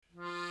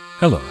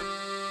Hello,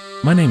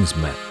 my name is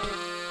Matt,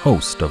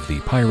 host of the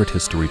Pirate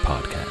History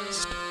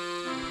Podcast.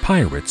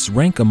 Pirates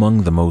rank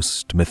among the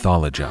most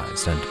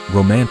mythologized and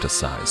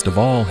romanticized of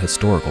all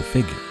historical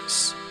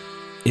figures.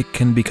 It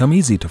can become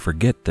easy to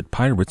forget that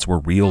pirates were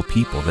real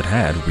people that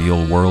had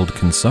real-world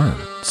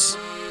concerns.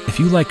 If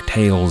you like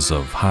tales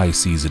of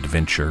high-seas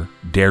adventure,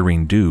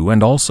 daring do,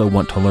 and also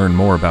want to learn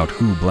more about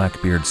who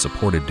Blackbeard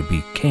supported to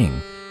be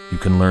king, you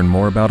can learn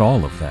more about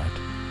all of that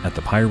at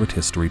the Pirate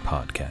History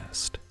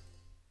Podcast.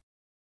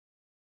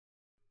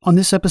 On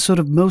this episode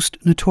of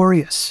Most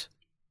Notorious,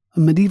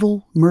 a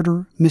medieval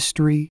murder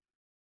mystery,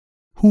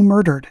 who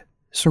murdered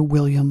Sir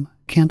William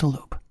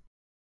Cantilupe?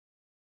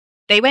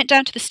 They went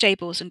down to the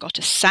stables and got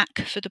a sack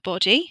for the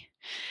body,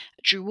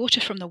 drew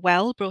water from the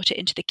well, brought it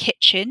into the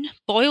kitchen,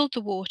 boiled the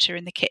water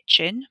in the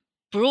kitchen,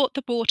 brought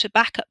the water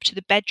back up to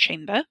the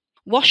bedchamber,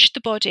 washed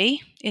the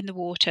body in the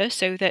water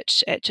so that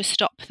to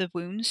stop the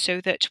wounds, so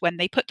that when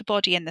they put the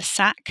body in the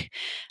sack,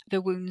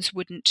 the wounds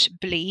wouldn't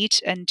bleed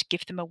and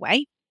give them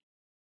away.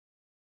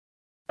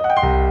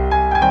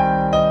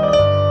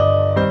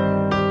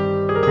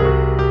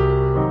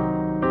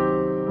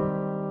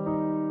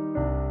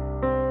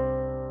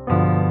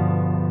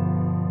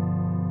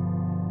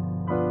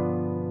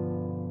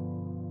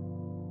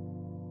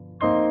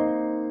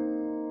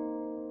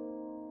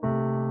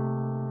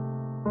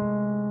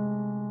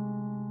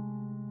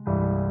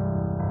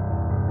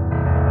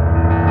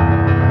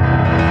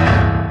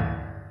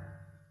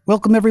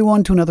 Welcome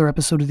everyone to another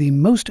episode of the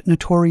Most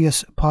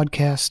Notorious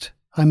Podcast.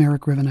 I'm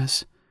Eric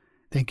Rivenes.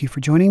 Thank you for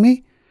joining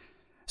me.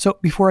 So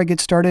before I get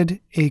started,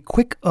 a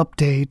quick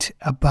update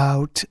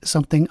about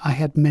something I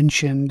had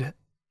mentioned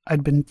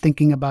I'd been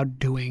thinking about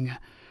doing.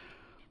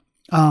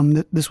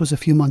 This was a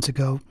few months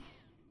ago.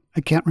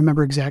 I can't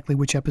remember exactly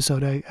which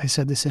episode I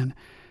said this in,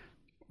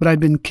 but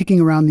I'd been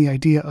kicking around the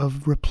idea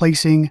of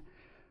replacing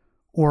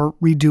or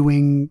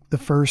redoing the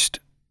first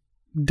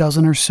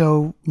dozen or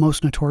so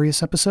Most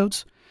Notorious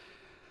episodes.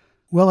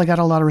 Well, I got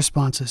a lot of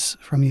responses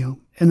from you,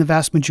 and the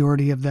vast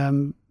majority of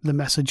them, the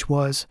message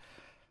was,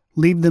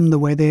 leave them the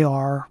way they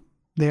are.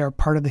 They are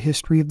part of the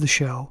history of the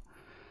show.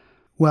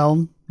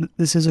 Well,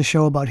 this is a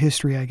show about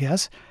history, I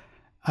guess.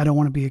 I don't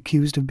want to be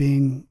accused of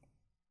being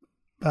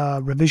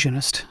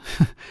revisionist,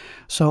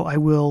 so I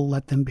will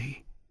let them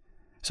be.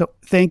 So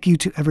thank you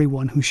to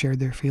everyone who shared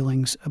their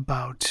feelings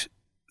about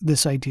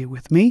this idea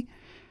with me.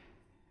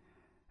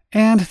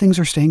 And things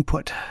are staying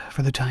put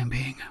for the time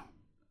being.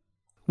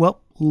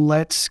 Well,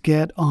 let's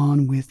get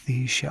on with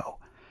the show.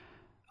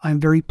 I'm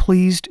very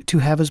pleased to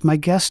have as my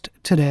guest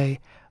today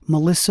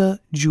Melissa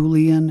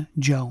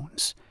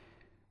Julian-Jones.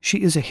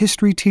 She is a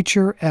history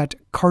teacher at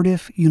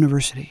Cardiff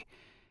University,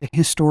 a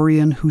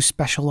historian who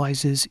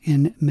specializes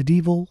in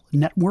medieval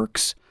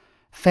networks,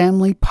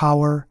 family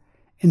power,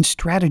 and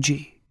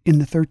strategy in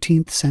the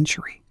 13th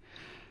century.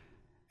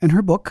 And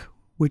her book,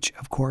 which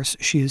of course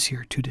she is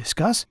here to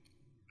discuss,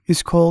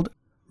 is called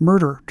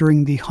Murder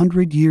During the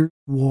 100-Year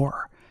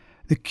War: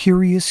 The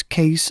Curious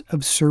Case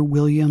of Sir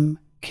William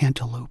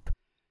Cantilupe.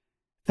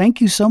 Thank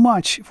you so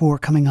much for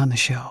coming on the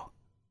show.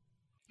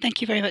 Thank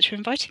you very much for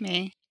inviting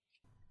me.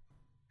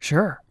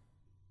 Sure.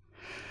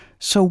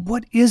 So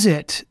what is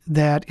it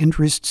that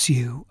interests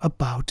you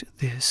about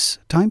this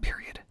time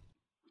period?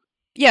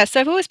 Yes,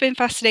 I've always been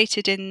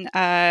fascinated in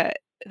the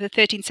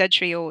 13th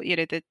century, or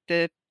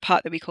the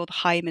part that we call the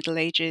High Middle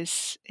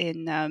Ages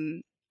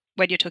in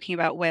when you're talking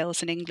about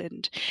Wales and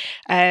England,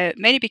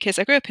 mainly because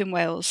I grew up in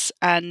Wales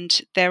and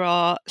there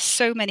are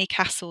so many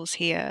castles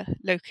here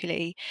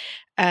locally.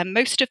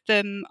 Most of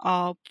them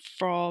are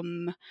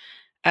from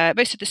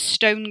most of the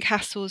stone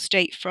castles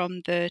date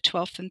from the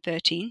 12th and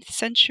 13th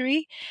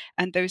century,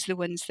 and those are the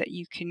ones that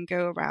you can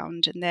go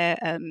around.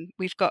 And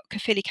we've got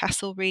Caerphilly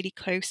Castle really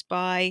close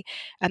by,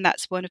 and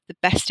that's one of the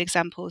best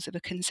examples of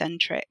a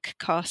concentric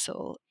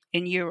castle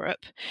in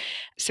Europe.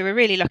 So we're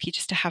really lucky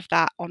just to have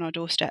that on our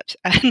doorsteps.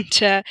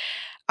 And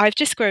I've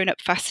just grown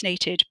up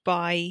fascinated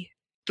by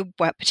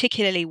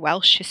particularly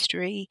Welsh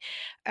history,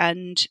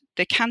 and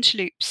the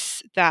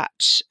Cantilupes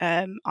that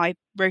I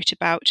wrote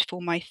about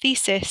for my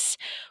thesis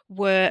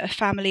were a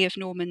family of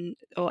Norman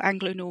or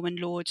Anglo-Norman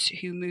lords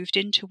who moved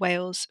into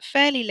Wales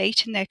fairly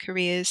late in their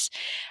careers,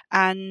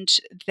 and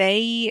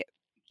they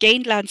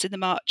gained lands in the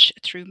March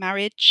through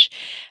marriage,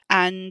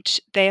 and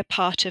they are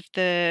part of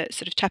the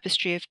sort of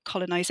tapestry of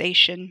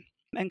colonisation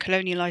and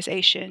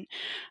colonialisation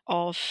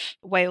of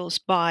Wales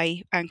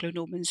by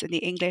Anglo-Normans and the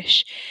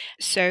English.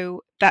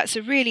 So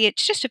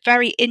it's just a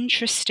very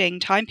interesting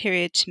time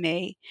period to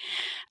me.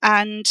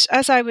 And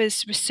as I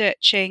was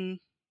researching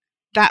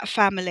that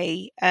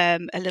family a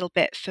little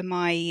bit for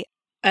my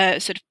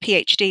sort of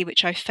PhD,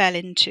 which I fell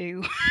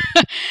into,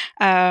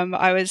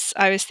 I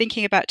was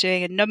thinking about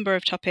doing a number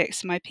of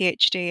topics in my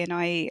PhD, and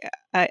I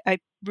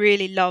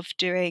really love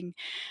doing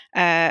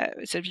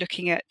sort of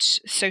looking at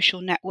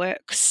social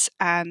networks,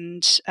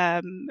 and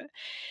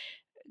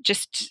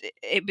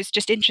it was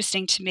just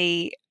interesting to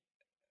me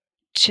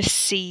to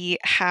see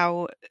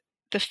how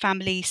the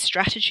family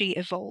strategy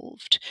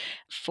evolved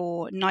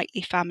for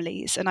knightly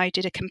families, and I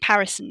did a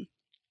comparison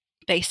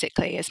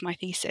basically, as my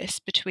thesis,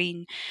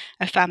 between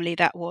a family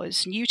that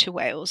was new to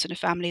Wales and a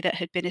family that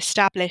had been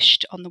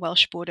established on the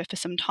Welsh border for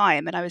some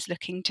time. And I was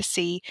looking to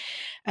see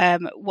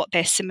what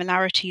their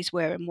similarities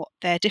were and what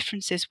their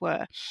differences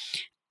were.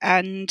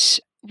 And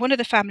one of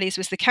the families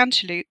was the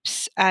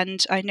Cantilupes,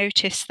 and I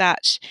noticed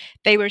that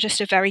they were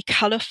just a very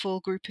colourful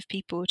group of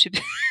people to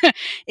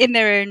in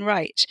their own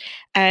right.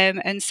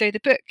 And so the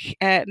book,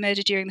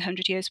 Murder During the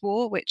 100 Years'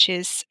 War, which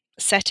is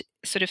set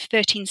sort of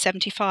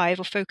 1375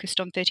 or focused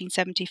on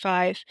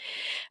 1375,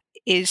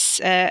 is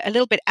a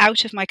little bit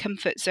out of my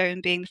comfort zone,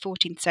 being the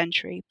 14th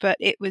century, but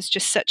it was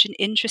just such an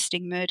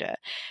interesting murder.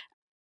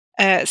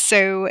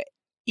 So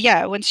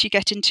yeah, once you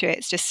get into it,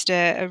 it's just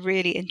a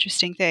really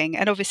interesting thing.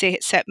 And obviously,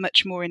 it's set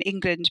much more in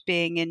England,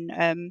 being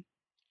in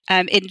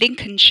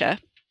Lincolnshire.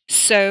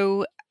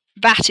 So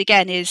that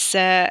again is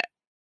a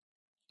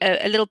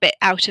little bit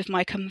out of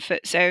my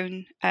comfort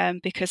zone,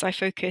 because I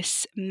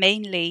focus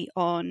mainly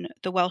on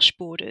the Welsh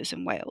borders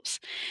and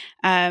Wales.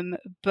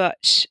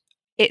 But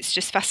it's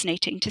just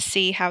fascinating to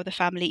see how the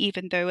family,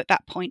 even though at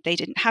that point they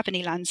didn't have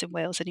any lands in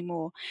Wales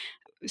anymore,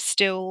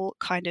 still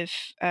kind of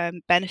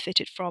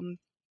benefited from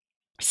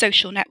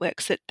social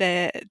networks that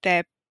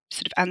their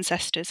sort of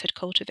ancestors had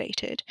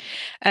cultivated.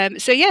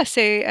 So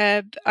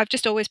I've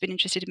just always been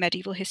interested in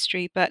medieval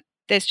history, but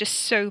there's just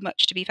so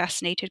much to be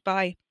fascinated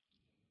by.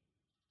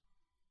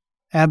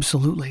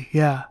 Absolutely,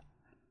 yeah.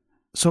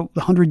 So the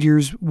 100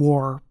 Years'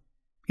 War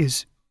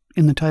is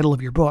in the title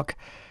of your book.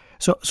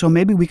 So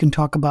maybe we can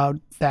talk about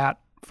that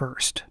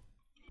first.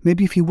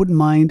 Maybe if you wouldn't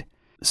mind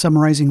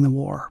summarizing the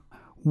war.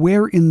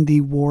 Where in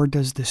the war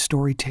does this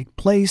story take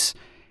place,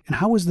 and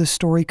how is this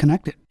story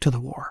connected to the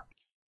war?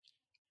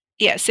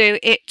 Yeah, so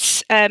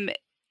it's the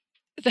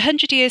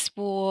 100 Years'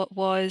 War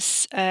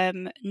was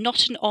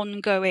not an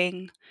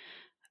ongoing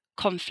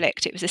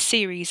conflict. It was a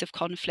series of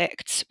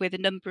conflicts with a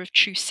number of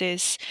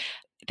truces.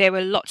 There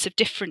were lots of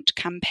different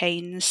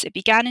campaigns. It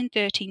began in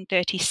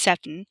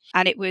 1337,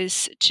 and it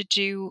was to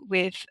do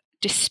with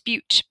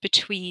dispute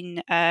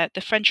between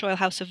the French royal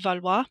house of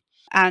Valois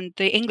and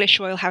the English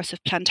royal house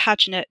of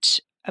Plantagenet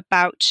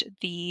about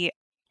the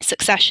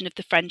succession of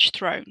the French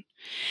throne.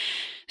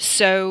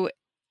 So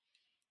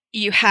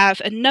you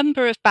have a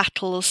number of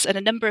battles and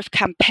a number of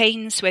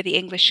campaigns where the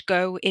English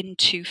go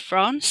into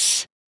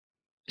France.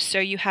 So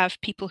you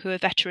have people who are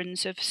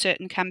veterans of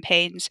certain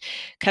campaigns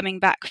coming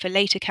back for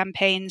later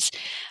campaigns.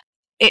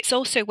 It's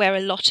also where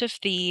a lot of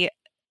the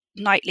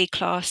knightly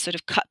class sort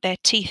of cut their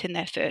teeth in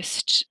their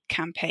first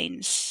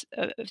campaigns,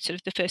 sort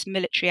of the first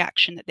military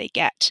action that they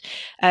get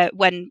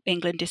when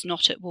England is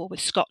not at war with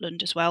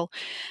Scotland as well.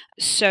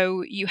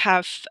 So you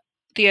have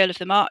the Earl of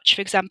the March,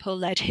 for example,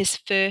 led his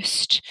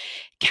first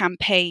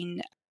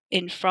campaign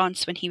in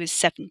France when he was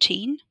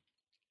 17.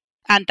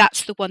 And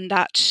that's the one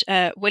that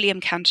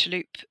William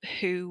Cantilupe,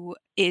 who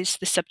is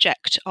the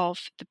subject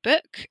of the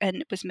book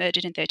and was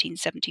murdered in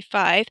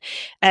 1375,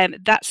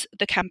 that's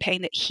the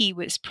campaign that he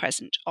was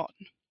present on.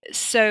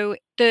 So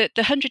the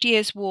 100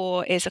 Years'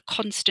 War is a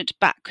constant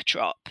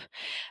backdrop.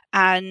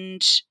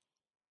 And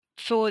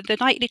for the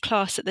knightly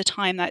class at the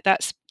time,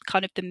 that's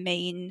kind of the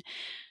main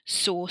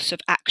source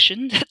of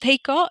action that they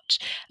got.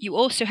 You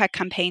also had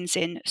campaigns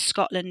in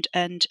Scotland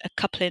and a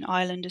couple in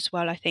Ireland as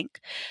well, I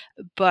think.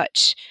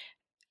 But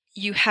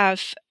you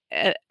have,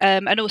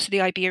 and also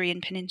the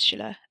Iberian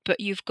Peninsula, but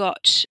you've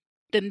got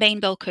the main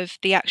bulk of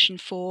the action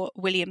for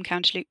William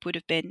Cantilupe would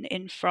have been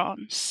in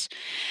France.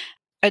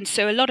 And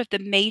so a lot of the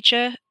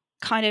major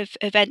kind of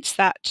events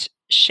that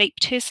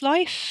shaped his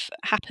life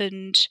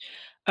happened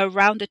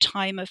around the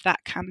time of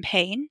that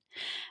campaign.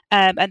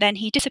 And then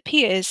he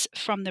disappears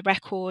from the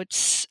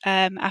records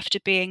after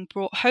being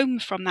brought home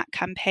from that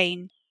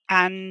campaign.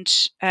 And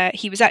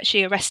he was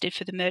actually arrested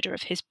for the murder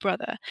of his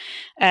brother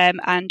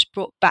and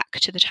brought back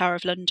to the Tower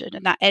of London.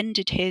 And that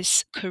ended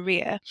his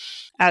career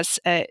as,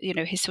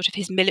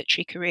 his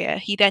military career.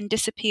 He then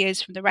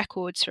disappears from the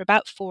records for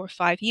about 4 or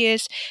 5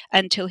 years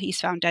until he's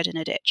found dead in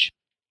a ditch.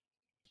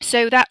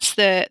 So that's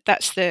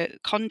the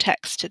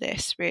context to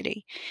this,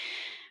 really.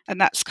 And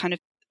that's kind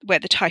of where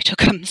the title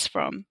comes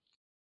from.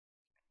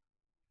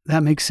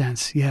 That makes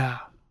sense, yeah.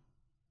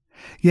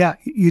 Yeah,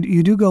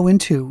 you do go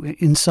into,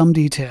 in some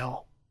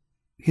detail,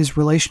 his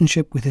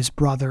relationship with his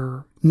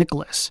brother,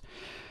 Nicholas.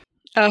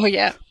 Oh,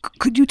 yeah.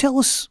 Could you tell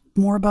us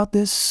more about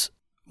this?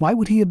 Why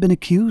would he have been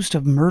accused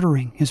of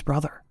murdering his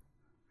brother?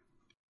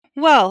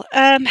 Well,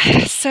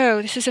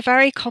 so this is a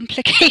very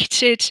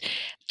complicated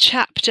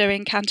chapter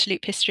in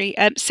Cantilupe history.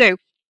 So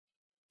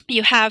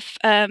you have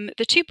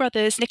the two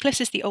brothers. Nicholas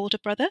is the older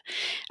brother.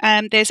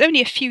 There's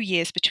only a few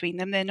years between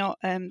them. They're not.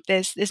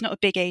 There's not a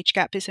big age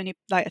gap. There's only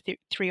like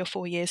 3 or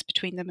 4 years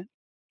between them.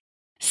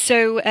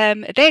 So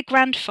their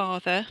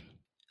grandfather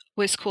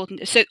was called.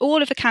 So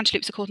all of the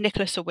Cantilupes are called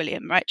Nicholas or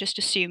William, right? Just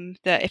assume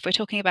that if we're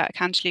talking about a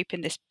Cantilupe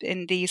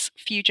in these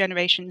few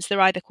generations,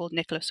 they're either called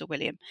Nicholas or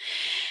William.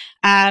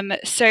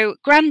 So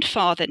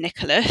grandfather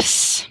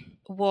Nicholas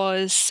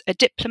was a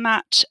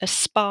diplomat, a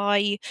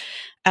spy,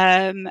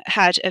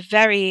 had a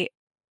very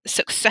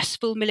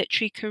successful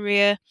military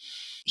career.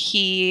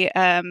 He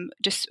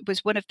just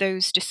was one of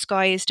those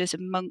disguised as a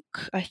monk,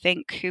 I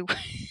think, who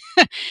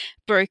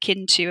broke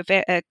into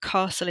a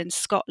castle in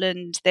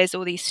Scotland. There's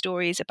all these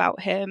stories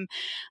about him,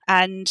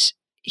 and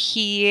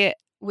he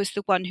was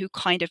the one who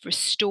kind of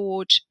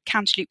restored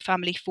Cantilupe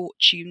family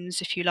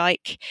fortunes, if you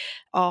like,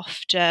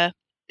 after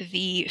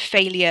the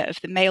failure of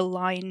the male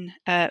line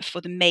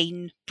for the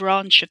main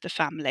branch of the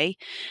family,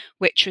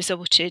 which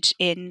resulted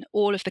in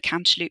all of the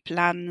Cantilupe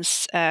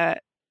lands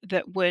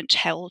that weren't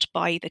held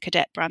by the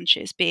cadet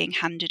branches being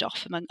handed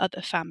off among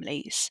other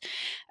families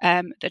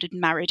that had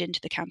married into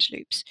the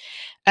Cantilupes.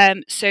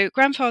 So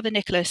grandfather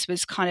Nicholas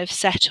was kind of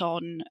set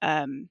on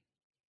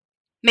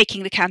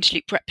making the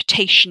Cantilupe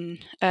reputation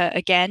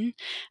again.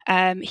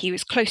 He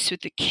was close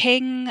with the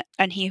king,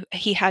 and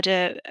he had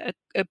a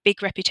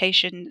big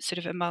reputation sort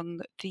of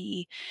among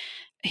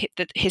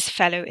his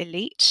fellow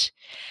elite.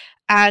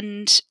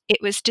 And it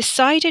was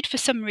decided for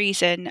some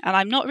reason, and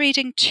I'm not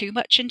reading too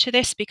much into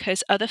this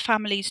because other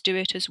families do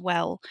it as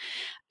well,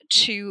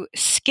 to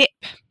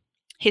skip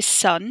his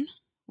son,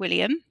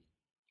 William,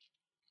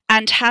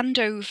 and hand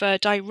over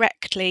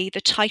directly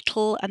the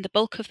title and the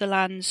bulk of the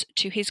lands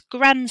to his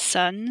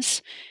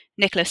grandsons,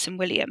 Nicholas and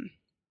William.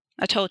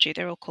 I told you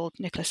they're all called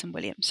Nicholas and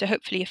William, so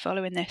hopefully you're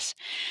following this.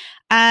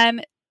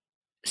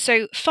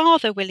 So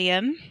Father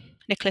William,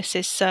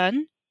 Nicholas's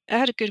son,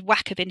 had a good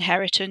whack of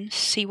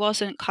inheritance. He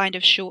wasn't kind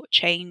of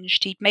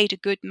shortchanged. He'd made a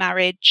good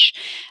marriage,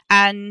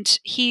 and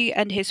he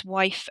and his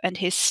wife and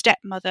his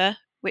stepmother,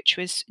 which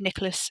was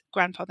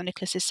grandfather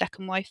Nicholas's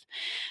second wife,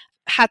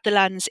 had the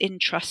lands in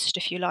trust,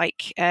 if you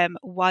like,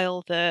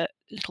 while the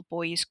little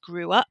boys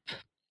grew up.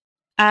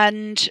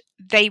 And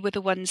they were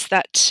the ones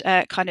that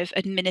kind of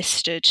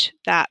administered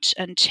that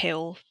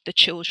until the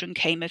children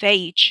came of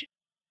age.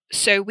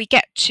 So we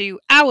get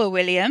to our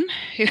William,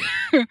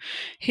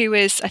 who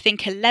was, I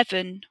think,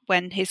 11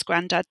 when his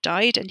granddad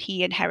died, and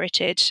he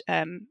inherited,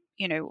 it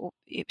was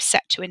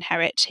set to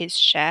inherit his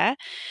share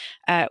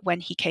when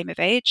he came of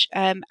age.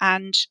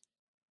 And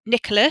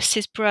Nicholas,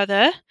 his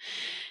brother,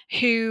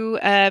 who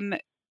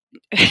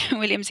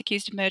William's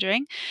accused of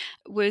murdering,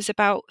 was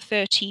about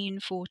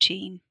 13,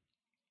 14.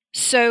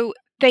 So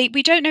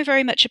we don't know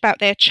very much about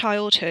their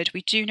childhood.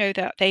 We do know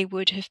that they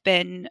would have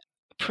been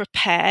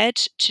prepared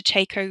to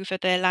take over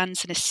their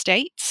lands and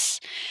estates.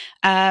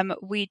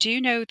 We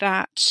do know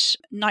that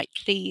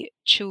knightly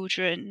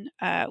children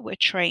were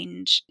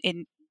trained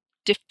in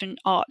different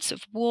arts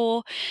of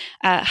war,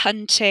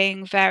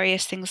 hunting,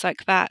 various things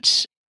like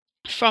that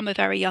from a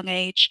very young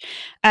age.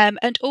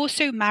 And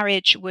also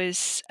marriage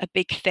was a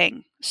big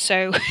thing.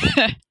 So,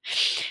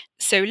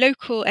 so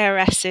local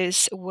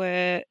heiresses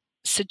were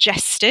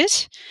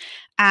suggested,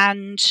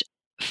 and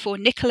for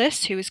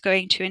Nicholas, who was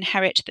going to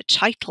inherit the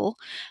title,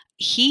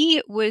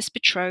 he was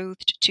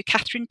betrothed to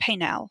Catherine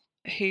Paynell,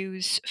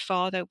 whose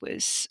father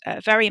was a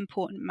very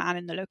important man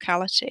in the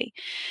locality.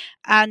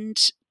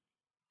 And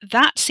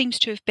that seems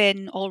to have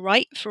been all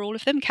right for all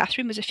of them.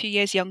 Catherine was a few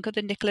years younger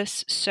than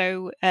Nicholas,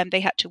 so they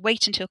had to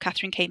wait until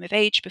Catherine came of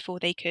age before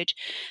they could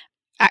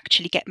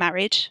actually get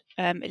married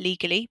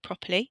legally,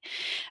 properly,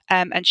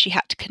 and she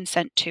had to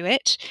consent to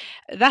it.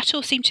 That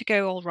all seemed to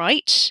go all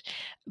right,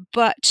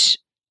 but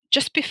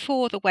just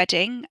before the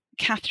wedding,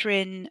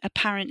 Catherine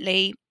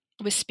apparently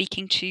was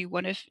speaking to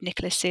one of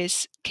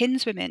Nicholas's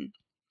kinswomen,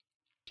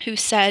 who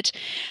said,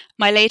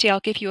 "My lady,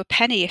 I'll give you a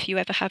penny if you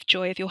ever have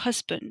joy of your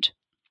husband."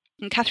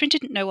 And Catherine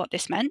didn't know what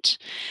this meant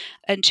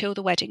until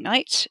the wedding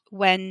night,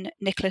 when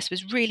Nicholas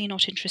was really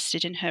not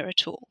interested in her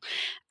at all.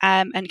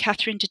 And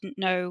Catherine didn't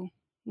know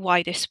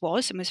why this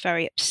was and was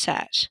very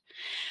upset.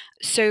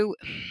 So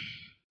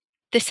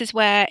this is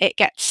where it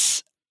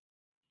gets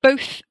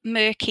both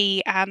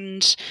murky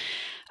and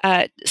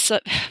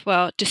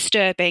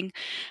disturbing.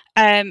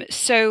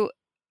 So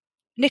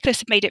Nicholas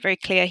had made it very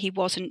clear he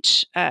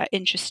wasn't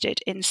interested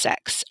in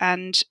sex,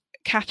 and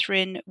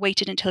Catherine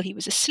waited until he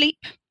was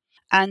asleep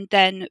and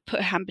then put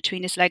her hand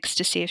between his legs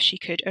to see if she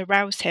could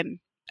arouse him.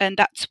 And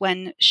that's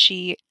when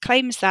she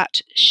claims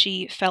that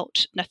she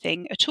felt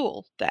nothing at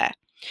all there.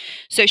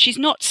 So she's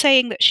not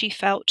saying that she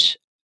felt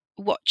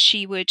what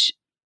she would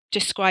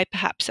describe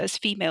perhaps as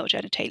female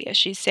genitalia.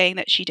 She's saying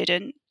that she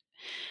didn't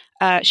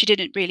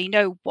really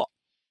know what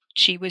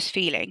she was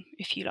feeling,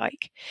 if you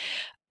like.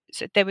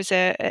 So there was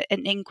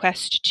an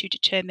inquest to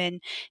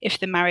determine if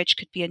the marriage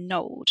could be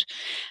annulled,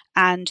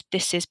 and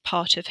this is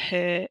part of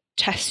her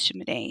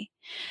testimony.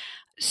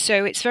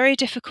 So it's very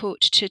difficult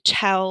to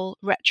tell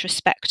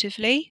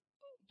retrospectively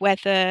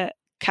whether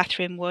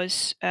Catherine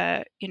was,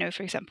 for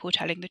example,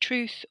 telling the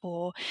truth,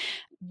 or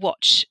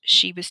what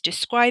she was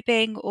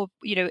describing, or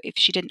if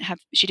she didn't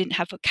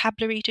have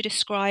vocabulary to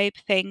describe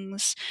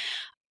things.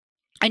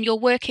 And you're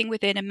working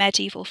within a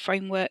medieval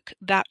framework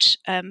that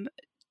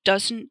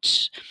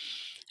doesn't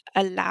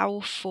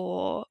allow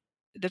for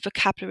the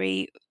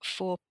vocabulary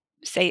for,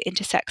 say,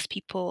 intersex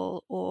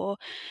people, or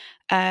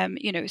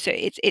so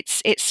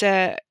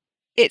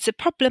it's a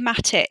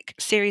problematic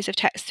series of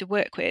texts to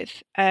work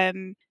with.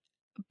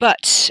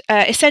 But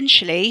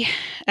essentially,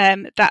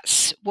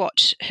 that's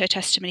what her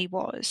testimony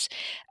was.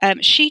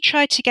 She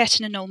tried to get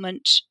an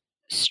annulment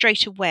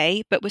straight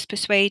away, but was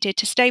persuaded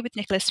to stay with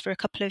Nicholas for a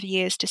couple of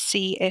years to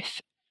see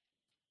if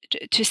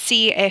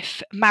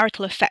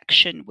marital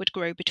affection would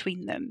grow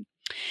between them.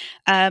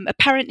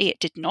 Apparently, it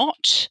did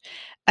not.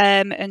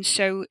 And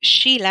so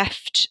she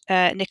left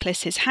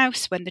Nicholas's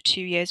house when the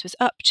 2 years was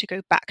up to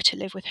go back to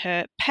live with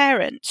her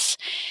parents.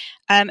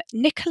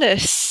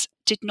 Nicholas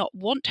did not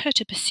want her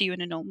to pursue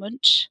an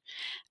annulment,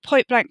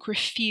 point blank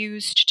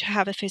refused to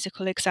have a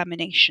physical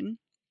examination,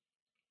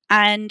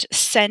 and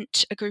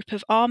sent a group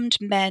of armed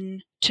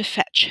men to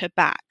fetch her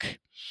back.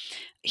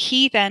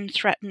 He then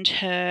threatened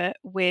her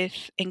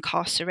with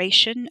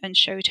incarceration and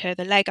showed her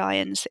the leg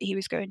irons that he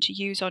was going to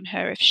use on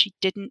her if she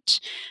didn't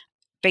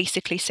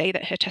basically say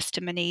that her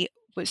testimony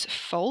was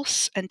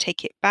false and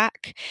take it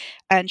back.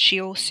 And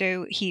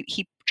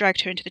he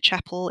dragged her into the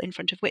chapel in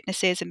front of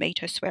witnesses and made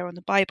her swear on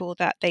the Bible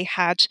that they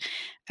had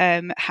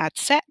had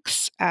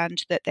sex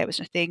and that there was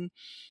nothing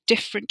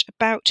different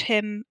about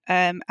him,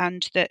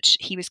 and that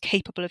he was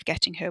capable of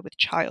getting her with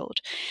child.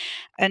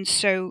 And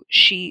so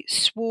she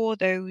swore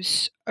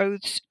those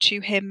oaths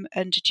to him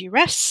under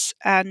duress,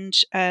 and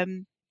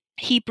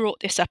he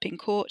brought this up in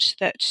court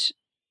that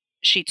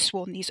she'd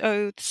sworn these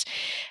oaths,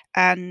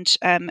 and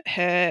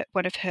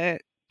one of her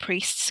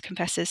priests,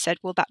 confessors, said,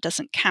 well, that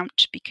doesn't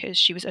count because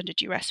she was under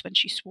duress when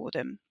she swore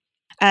them.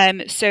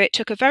 So it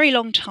took a very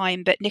long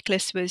time, but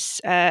Nicholas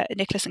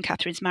and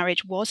Catherine's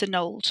marriage was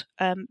annulled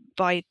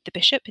by the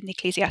bishop in the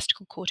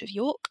Ecclesiastical Court of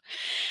York.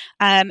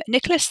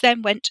 Nicholas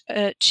then went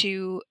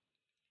to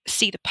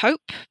see the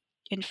Pope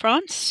in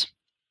France,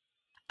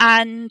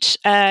 and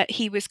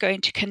he was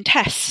going to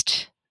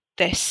contest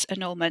this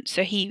annulment.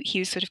 So he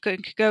was sort of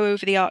going to go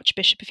over the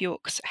Archbishop of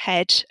York's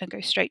head and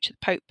go straight to the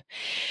Pope.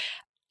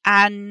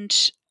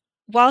 And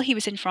while he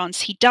was in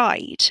France, he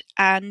died,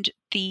 and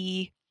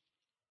the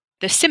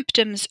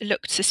symptoms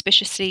looked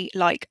suspiciously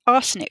like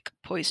arsenic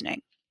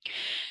poisoning.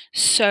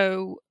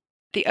 So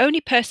the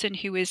only person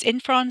who was in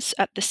France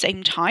at the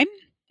same time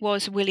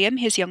was William,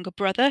 his younger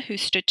brother, who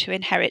stood to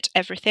inherit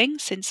everything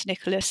since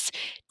Nicholas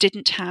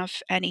didn't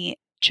have any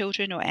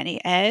children or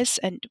any heirs,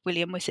 and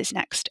William was his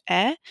next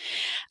heir.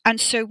 And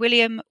so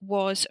William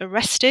was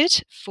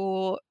arrested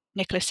for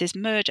Nicholas's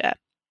murder.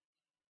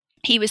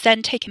 He was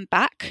then taken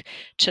back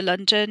to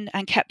London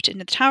and kept in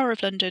the Tower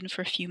of London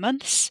for a few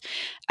months.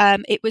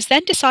 It was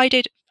then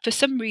decided, for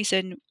some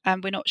reason,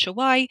 and we're not sure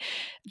why,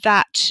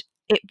 that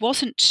it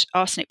wasn't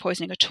arsenic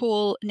poisoning at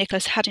all.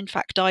 Nicholas had in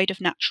fact died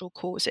of natural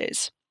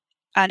causes.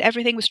 And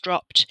everything was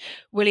dropped.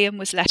 William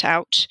was let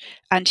out,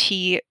 and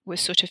he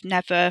was sort of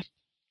never...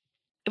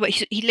 Well,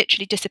 he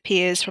literally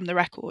disappears from the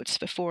records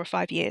for 4 or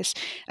 5 years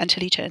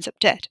until he turns up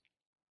dead.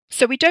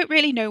 So we don't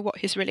really know what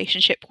his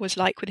relationship was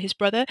like with his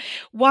brother.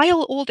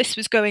 While all this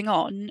was going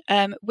on,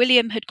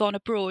 William had gone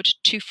abroad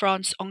to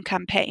France on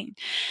campaign.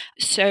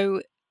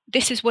 So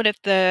this is one of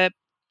the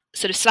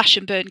sort of slash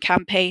and burn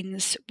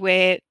campaigns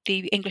where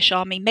the English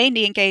army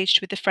mainly engaged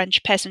with the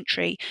French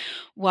peasantry,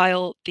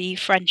 while the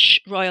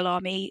French Royal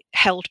Army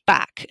held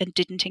back and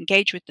didn't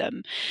engage with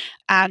them.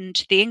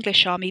 And the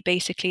English army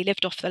basically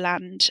lived off the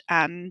land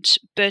and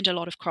burned a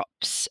lot of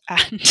crops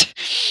and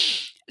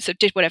so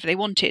did whatever they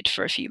wanted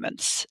for a few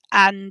months.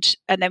 And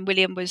then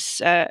William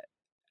was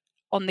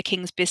on the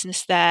king's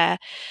business there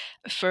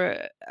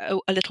for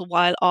a little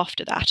while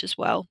after that as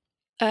well,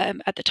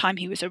 at the time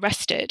he was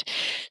arrested.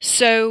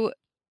 So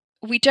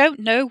we don't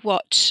know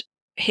what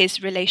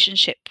his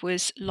relationship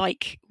was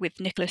like with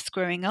Nicholas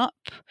growing up.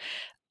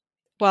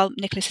 While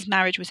Nicholas's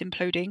marriage was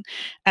imploding,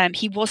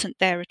 he wasn't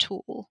there at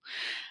all.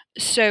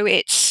 So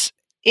it's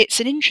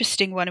an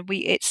interesting one.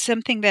 It's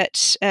something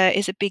that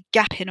is a big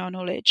gap in our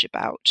knowledge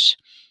about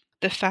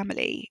the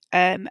family,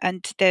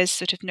 and there's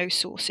sort of no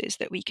sources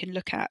that we can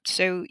look at.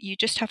 So you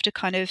just have to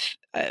kind of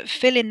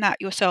fill in that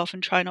yourself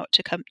and try not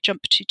to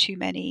jump to too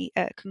many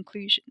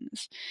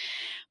conclusions.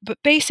 But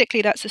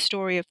basically, that's the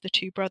story of the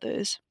two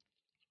brothers.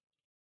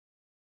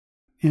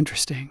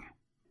 Interesting.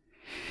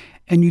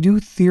 And you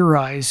do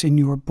theorize in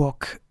your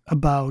book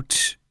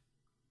about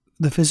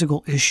the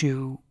physical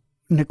issue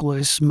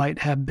Nicholas might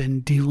have been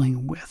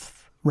dealing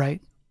with,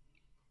 right?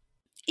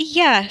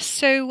 Yeah,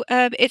 so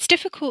it's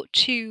difficult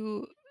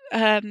to...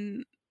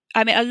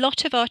 a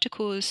lot of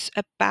articles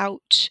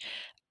about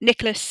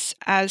Nicholas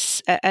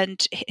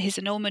and his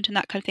annulment and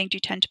that kind of thing do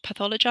tend to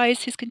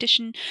pathologize his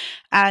condition,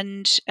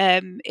 and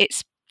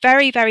it's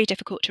very, very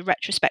difficult to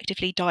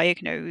retrospectively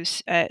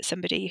diagnose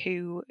somebody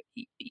who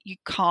you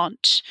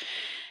can't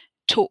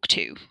talk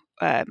to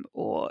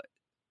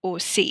or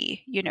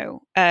see,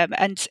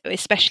 and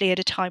especially at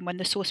a time when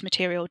the source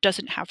material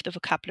doesn't have the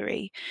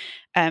vocabulary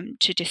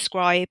to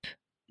describe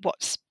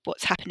what's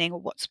happening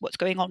or what's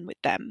going on with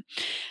them,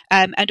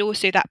 and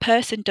also that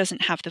person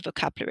doesn't have the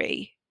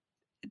vocabulary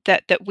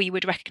that we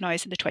would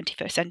recognize in the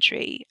 21st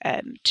century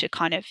to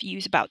kind of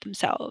use about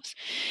themselves,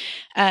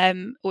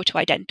 or to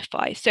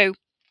identify. So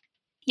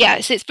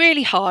it's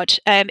really hard.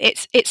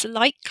 It's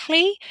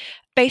likely,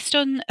 based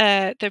on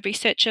the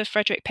research of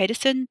Frederick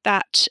Pedersen,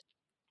 that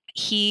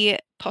he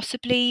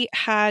possibly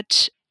had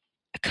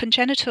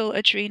congenital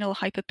adrenal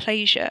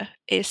hyperplasia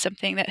is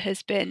something that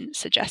has been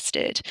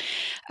suggested.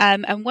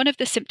 And one of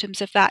the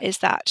symptoms of that is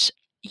that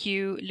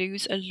you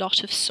lose a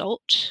lot of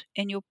salt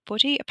in your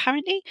body,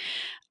 apparently.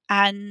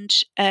 And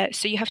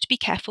so you have to be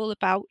careful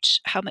about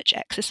how much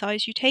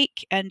exercise you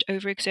take and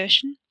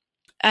overexertion.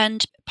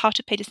 And part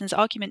of Pedersen's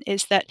argument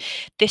is that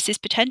this is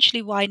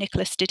potentially why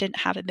Nicholas didn't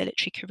have a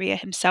military career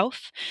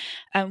himself,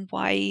 and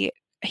why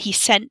he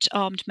sent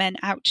armed men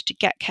out to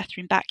get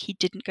Catherine back. He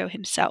didn't go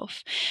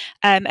himself.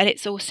 And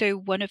it's also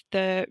one of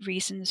the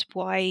reasons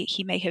why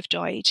he may have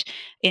died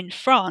in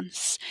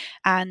France,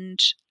 and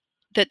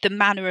that the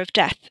manner of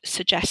death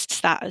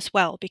suggests that as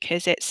well,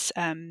 because it's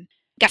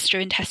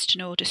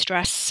gastrointestinal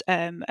distress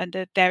and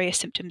the various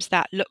symptoms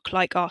that look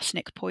like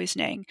arsenic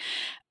poisoning.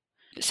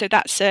 So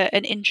that's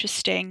an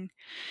interesting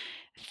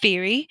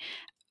theory,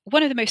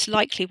 one of the most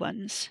likely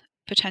ones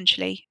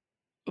potentially,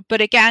 but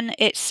again,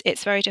 it's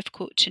very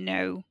difficult to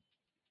know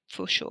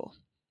for sure.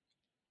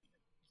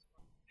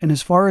 And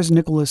as far as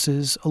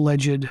Nicholas's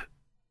alleged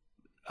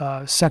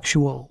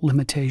sexual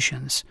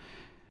limitations,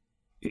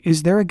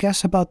 is there a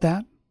guess about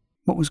that?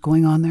 What was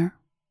going on there?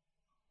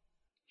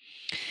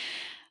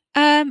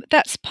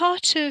 That's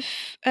part of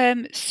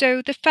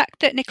so the fact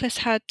that Nicholas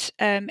had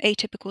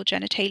atypical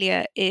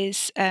genitalia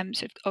is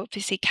sort of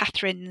obviously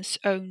Catherine's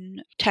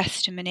own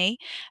testimony.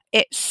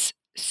 It's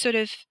sort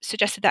of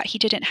suggested that he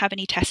didn't have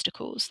any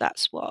testicles.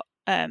 That's what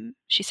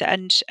she said,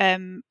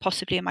 and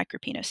possibly a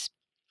micropenis.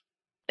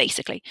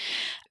 Basically,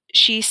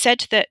 she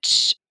said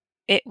that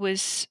it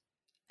was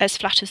as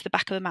flat as the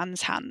back of a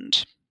man's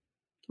hand,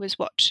 was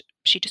what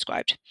she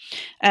described.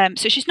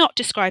 So she's not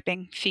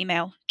describing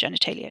female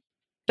genitalia.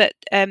 But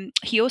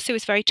he also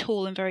is very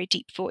tall and very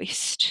deep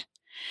voiced.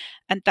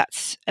 And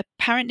that's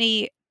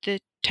apparently the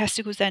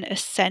testicles then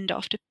ascend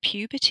after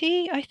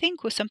puberty, I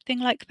think, or something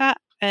like that,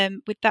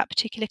 with that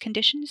particular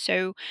condition.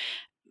 So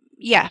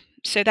yeah,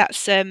 so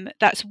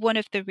that's one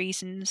of the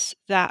reasons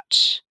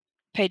that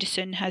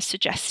Pedersen has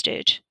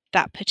suggested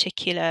that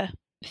particular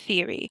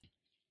theory.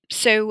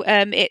 So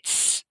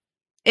it's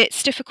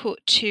difficult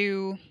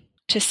to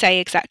say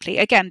exactly,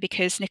 again,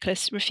 because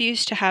Nicholas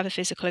refused to have a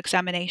physical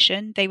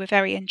examination. They were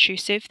very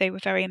intrusive, they were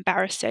very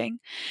embarrassing.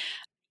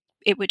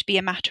 It would be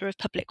a matter of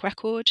public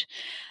record.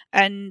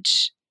 And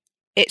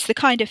it's the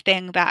kind of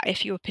thing that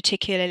if you're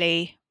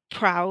particularly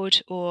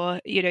proud, or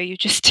you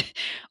just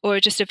or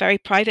just a very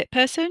private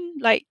person,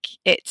 like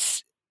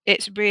it's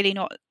really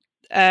not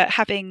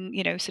having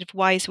sort of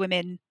wise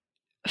women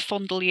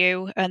fondle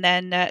you and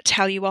then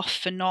tell you off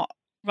for not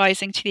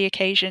rising to the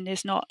occasion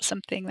is not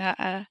something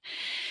that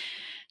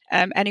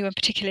anyone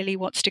particularly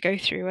wants to go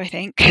through, I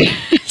think.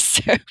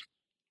 So,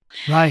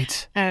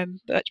 right.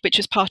 But which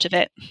was part of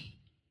it.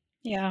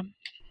 Yeah.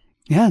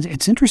 Yeah,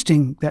 it's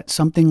interesting that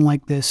something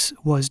like this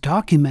was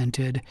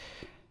documented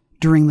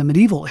during the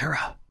medieval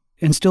era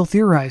and still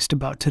theorized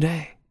about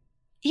today.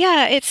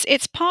 Yeah,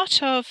 it's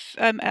part of,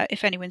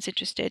 if anyone's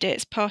interested,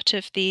 it's part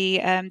of the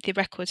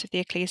records of the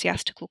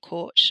Ecclesiastical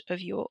Court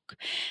of York.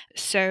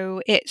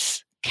 So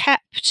it's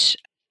kept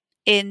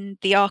in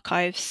the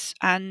archives,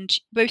 and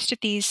most of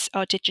these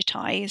are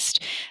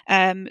digitized.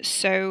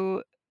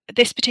 So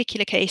this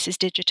particular case is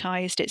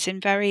digitized. It's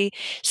in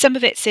some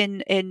of it's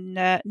in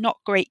not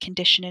great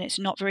condition, and it's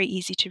not very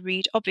easy to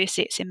read.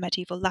 Obviously, it's in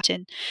medieval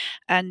Latin,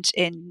 and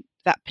in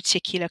that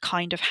particular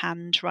kind of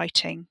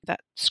handwriting, that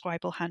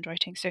scribal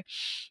handwriting. So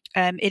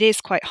it is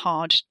quite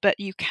hard, but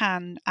you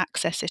can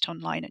access it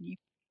online, and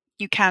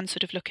you can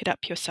sort of look it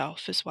up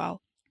yourself as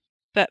well.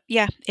 But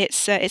yeah,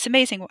 it's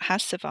amazing what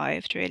has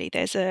survived. Really,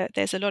 there's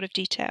a lot of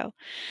detail.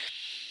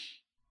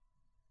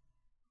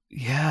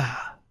 Yeah.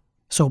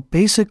 So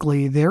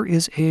basically, there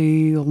is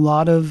a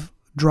lot of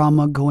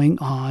drama going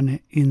on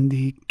in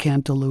the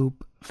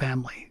Cantilupe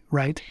family,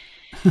 right?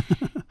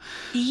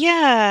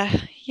 Yeah,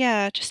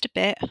 just a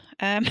bit.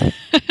 And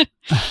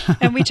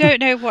we don't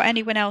know what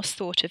anyone else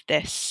thought of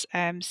this.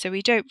 So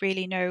we don't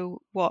really know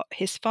what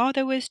his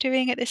father was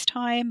doing at this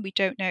time. We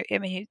don't know, I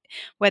mean,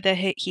 whether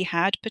he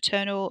had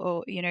paternal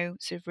or,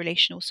 sort of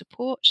relational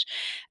support.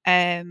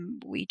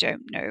 We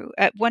don't know.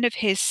 One of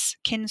his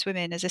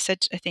kinswomen, as I said,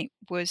 I think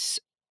was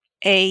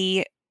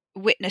a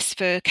witness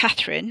for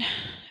Catherine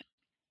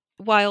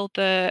while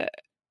the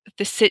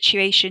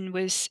situation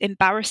was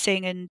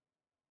embarrassing and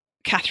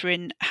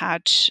Catherine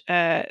had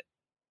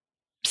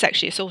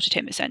sexually assaulted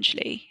him,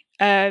 essentially.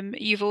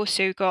 You've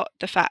also got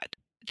the fact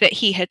that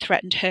he had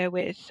threatened her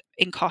with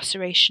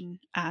incarceration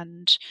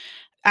and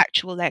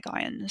actual leg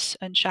irons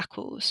and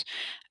shackles.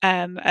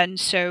 And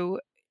so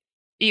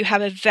you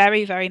have a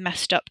very, very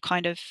messed up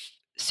kind of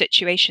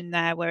situation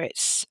there where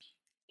it's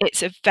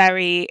a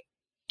very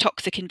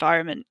toxic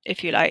environment,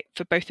 if you like,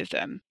 for both of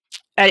them.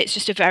 And it's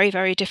just a very,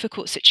 very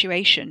difficult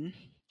situation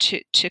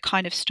to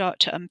kind of start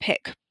to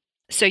unpick.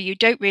 So you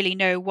don't really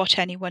know what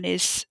anyone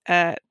is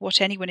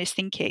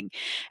thinking.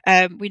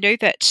 We know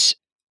that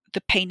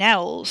the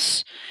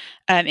Paynells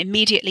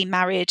immediately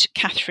married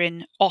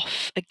Catherine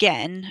off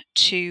again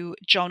to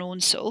John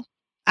Ornsel,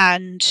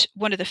 And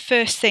one of the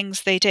first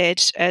things they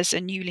did as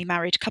a newly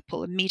married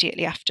couple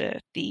immediately after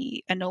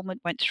the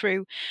annulment went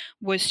through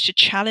was to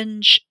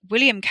challenge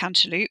William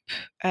Cantilupe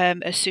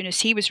as soon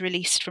as he was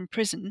released from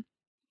prison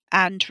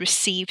and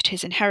received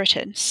his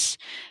inheritance,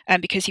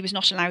 because he was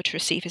not allowed to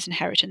receive his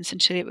inheritance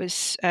until it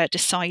was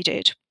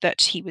decided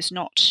that he was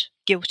not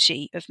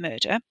guilty of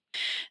murder.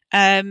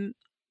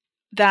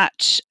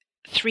 That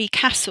 3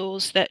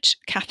 castles that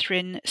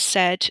Catherine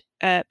said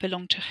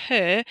belonged to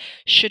her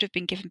should have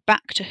been given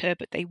back to her,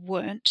 but they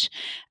weren't.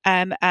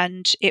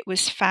 And it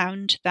was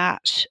found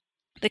that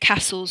the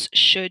castles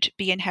should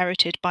be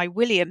inherited by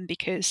William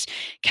because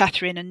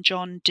Catherine and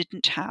John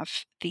didn't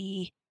have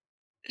the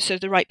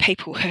right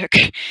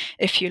paperwork,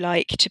 if you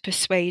like, to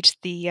persuade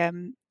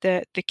the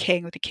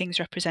king or the king's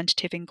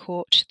representative in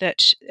court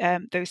that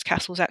those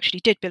castles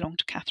actually did belong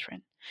to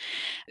Catherine.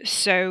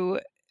 So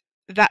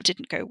that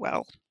didn't go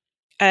well.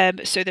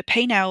 So the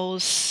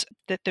Paynells,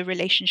 the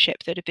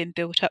relationship that had been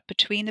built up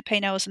between the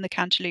Paynells and the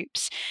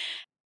Cantilupes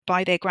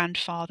by their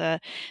grandfather,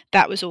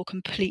 that was all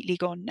completely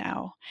gone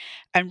now.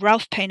 And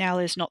Ralph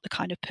Paynell is not the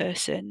kind of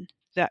person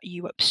that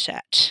you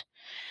upset.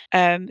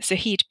 So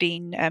he'd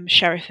been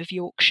Sheriff of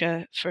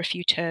Yorkshire for a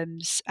few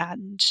terms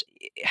and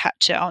had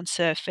to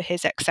answer for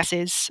his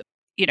excesses,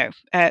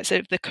 sort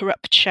of the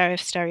corrupt sheriff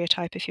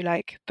stereotype, if you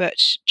like,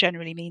 but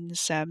generally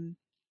means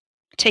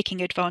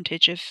taking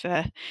advantage of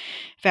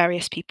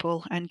various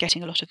people and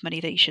getting a lot of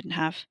money that you shouldn't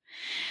have.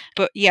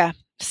 But yeah,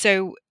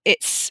 so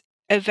it's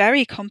a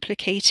very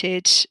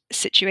complicated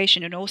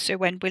situation. And also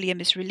when William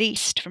is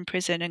released from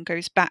prison and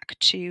goes back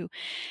to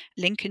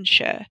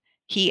Lincolnshire,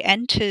 he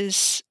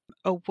enters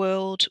a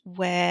world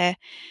where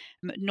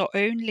not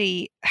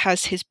only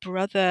has his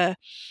brother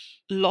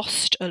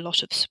lost a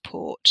lot of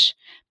support,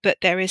 but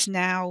there is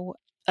now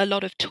a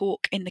lot of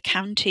talk in the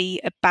county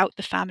about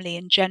the family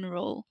in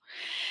general.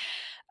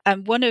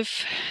 And one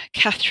of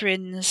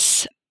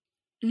Catherine's,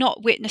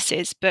 not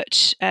witnesses,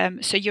 but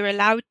so you're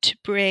allowed to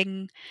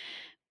bring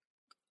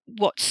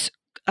what's,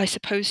 I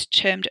suppose,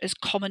 termed as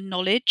common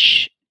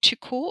knowledge to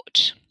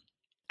court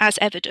as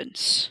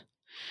evidence.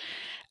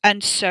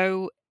 And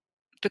so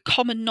the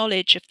common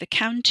knowledge of the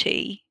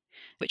county,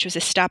 which was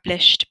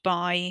established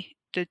by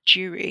the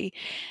jury,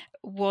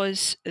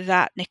 was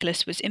that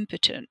Nicholas was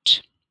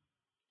impotent.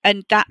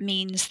 And that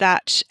means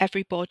that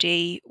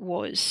everybody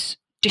was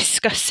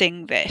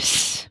discussing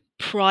this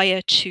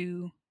prior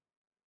to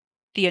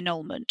the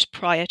annulment,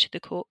 prior to the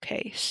court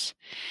case.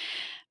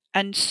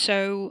 And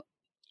so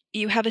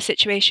you have a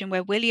situation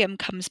where William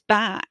comes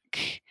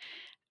back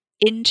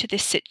into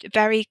this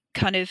very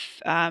kind of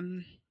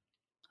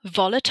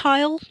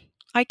volatile,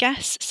 I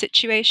guess,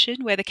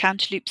 situation where the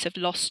Cantilupes have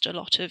lost a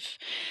lot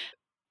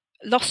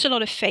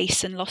of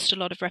face and lost a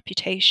lot of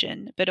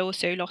reputation, but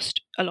also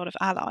lost a lot of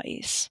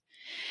allies.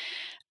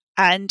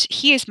 And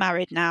he is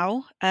married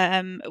now.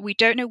 We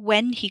don't know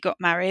when he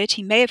got married.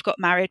 He may have got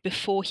married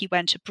before he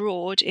went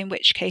abroad, in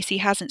which case he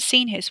hasn't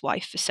seen his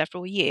wife for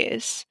several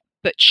years.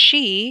 But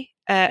she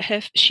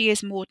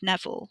is Maud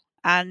Neville,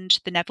 and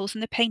the Nevilles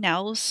and the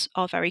Paynells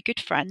are very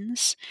good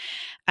friends.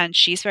 And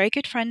she's very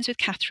good friends with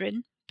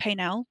Catherine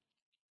Paynell,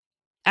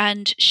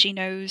 and she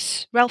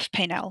knows Ralph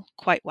Paynell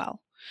quite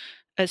well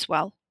as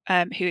well.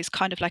 Who is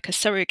kind of like a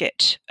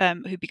surrogate,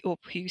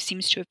 who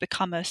seems to have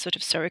become a sort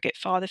of surrogate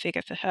father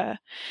figure for her,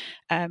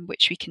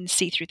 which we can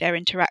see through their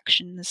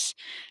interactions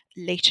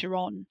later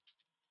on.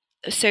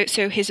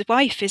 So his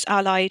wife is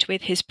allied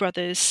with his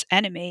brother's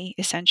enemy,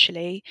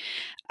 essentially,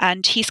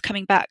 and he's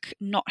coming back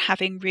not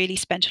having really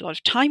spent a lot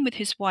of time with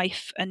his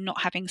wife and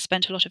not having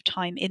spent a lot of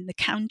time in the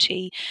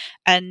county,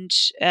 and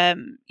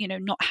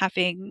not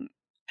having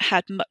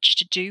had much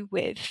to do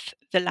with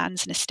the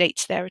lands and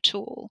estates there at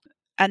all.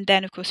 And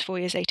then, of course, 4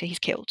 years later, he's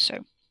killed.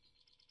 So,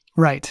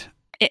 right.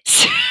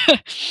 It's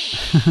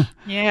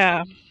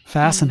yeah,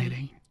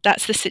 fascinating.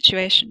 That's the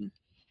situation.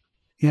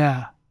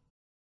 Yeah.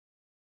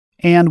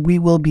 And we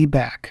will be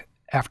back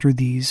after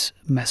these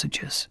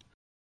messages.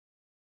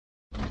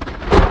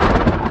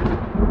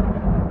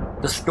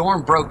 The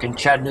storm broke in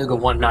Chattanooga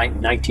one night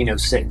in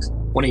 1906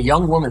 when a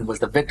young woman was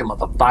the victim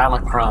of a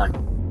violent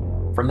crime.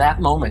 From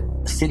that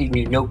moment, the city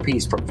knew no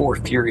peace for 4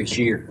 furious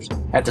years.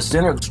 At the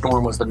center of the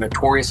storm was the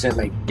notorious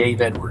inmate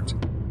Dave Edwards,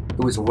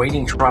 who was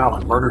awaiting trial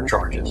on murder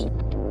charges.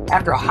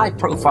 After a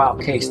high-profile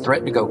case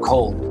threatened to go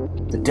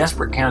cold, the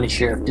desperate county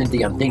sheriff did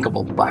the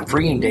unthinkable by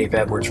freeing Dave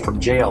Edwards from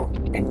jail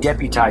and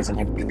deputizing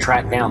him to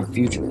track down the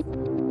fugitive.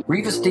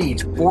 Grievous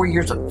Deeds, 4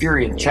 Years of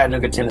Fury in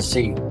Chattanooga,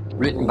 Tennessee,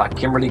 written by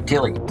Kimberly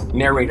Tilley,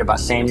 narrated by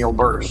Samuel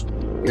Burst,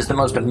 is the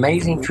most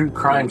amazing true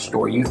crime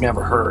story you've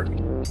never heard.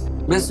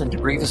 Listen to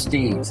Grievous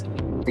Deeds,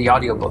 the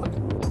audiobook,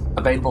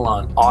 available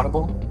on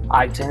Audible,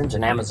 iTunes,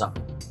 and Amazon.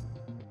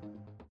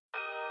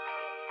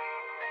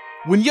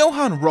 When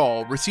Johann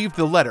Rall received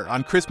the letter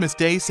on Christmas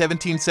Day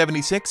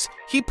 1776,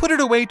 he put it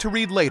away to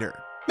read later.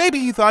 Maybe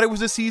he thought it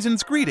was a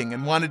season's greeting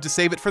and wanted to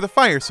save it for the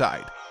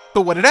fireside.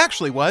 But what it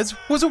actually was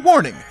a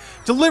warning,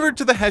 delivered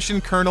to the Hessian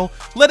colonel,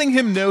 letting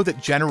him know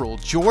that General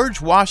George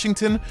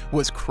Washington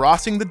was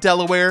crossing the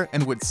Delaware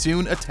and would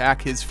soon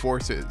attack his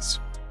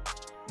forces.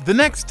 The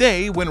next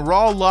day, when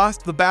Rawle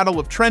lost the Battle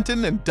of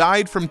Trenton and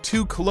died from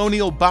 2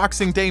 Colonial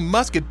Boxing Day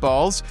musket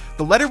balls,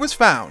 the letter was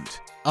found,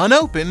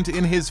 unopened,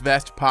 in his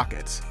vest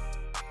pocket.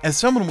 As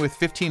someone with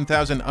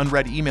 15,000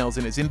 unread emails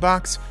in his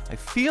inbox, I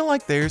feel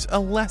like there's a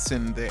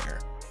lesson there.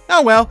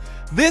 Oh well,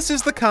 this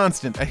is The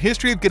Constant, a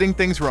history of getting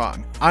things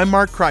wrong. I'm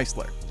Mark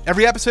Chrysler.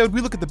 Every episode,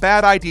 we look at the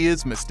bad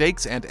ideas,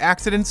 mistakes, and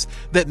accidents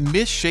that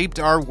misshaped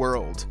our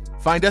world.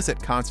 Find us at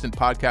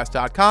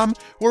constantpodcast.com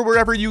or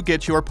wherever you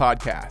get your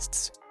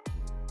podcasts.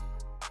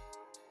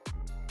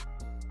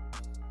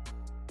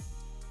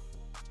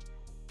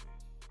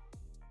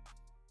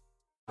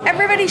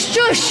 Everybody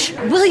shush!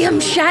 William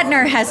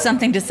Shatner has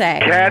something to say.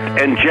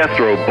 Cat and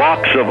Jethro,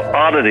 box of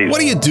oddities. What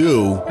do you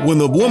do when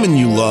the woman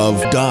you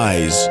love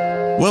dies?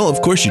 Well,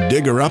 of course you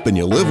dig her up and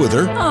you live with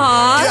her.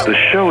 Aww. The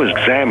show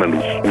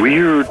examines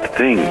weird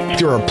things.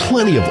 There are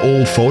plenty of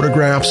old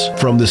photographs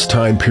from this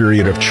time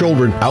period of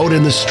children out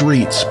in the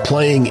streets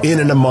playing in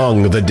and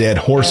among the dead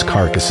horse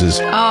carcasses.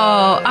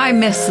 Oh, I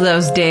miss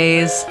those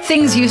days.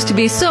 Things used to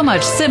be so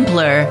much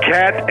simpler.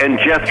 Cat and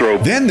Jethro.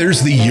 Then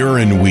there's the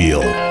urine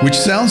wheel, which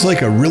sounds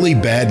like a really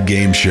bad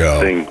game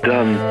show. Thing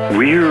done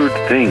weird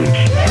things.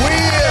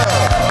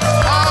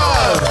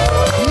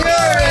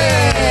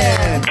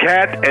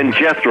 Cat and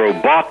Jethro,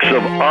 box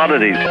of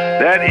oddities.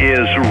 That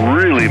is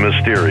really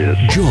mysterious.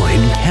 Join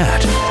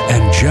Cat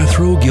and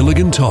Jethro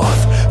Gilligan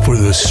Toth for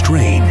the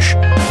strange,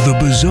 the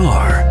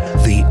bizarre,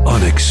 the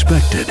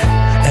unexpected,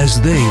 as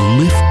they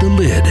lift the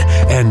lid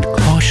and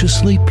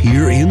cautiously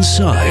peer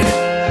inside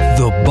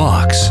the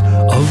Box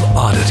of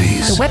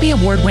Oddities. The Webby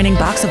Award-winning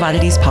Box of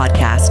Oddities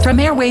podcast from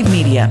Airwave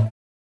Media.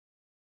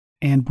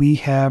 And we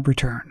have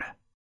returned.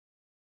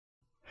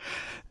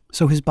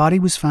 So his body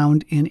was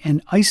found in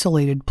an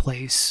isolated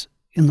place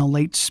in the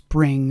late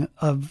spring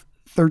of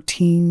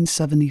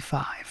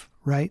 1375,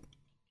 right?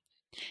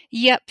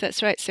 Yep,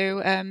 that's right.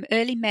 So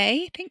early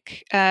May, I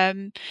think.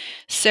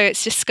 So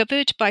it's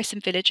discovered by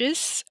some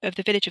villagers of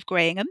the village of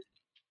Graham.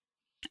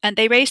 And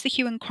they raise the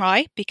hue and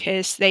cry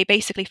because they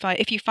basically find,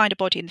 if you find a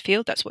body in the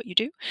field, that's what you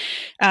do.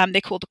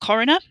 They call the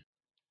coroner.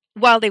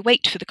 While they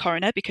wait for the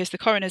coroner, because the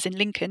coroner's in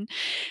Lincoln,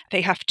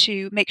 they have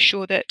to make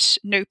sure that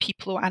no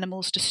people or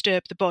animals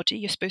disturb the body.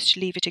 You're supposed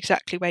to leave it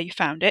exactly where you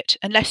found it,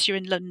 unless you're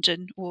in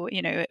London or,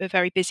 a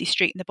very busy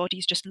street and the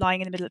body's just lying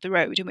in the middle of the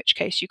road, in which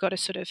case you've got to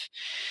sort of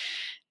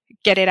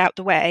get it out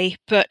the way.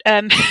 But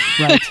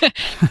Right.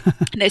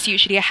 there's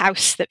usually a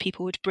house that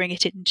people would bring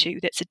it into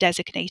that's a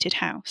designated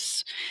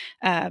house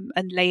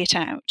and lay it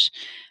out.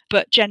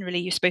 But generally,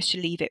 you're supposed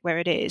to leave it where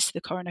it is. The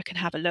coroner can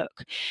have a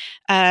look.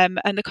 And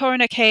the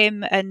coroner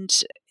came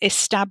and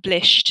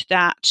established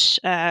the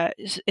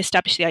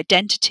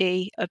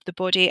identity of the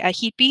body.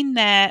 He'd been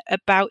there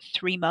about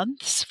 3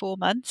 months, 4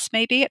 months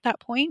maybe at that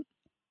point.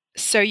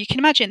 So you can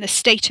imagine the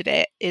state of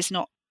it is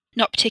not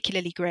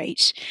particularly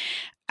great.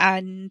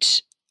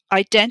 And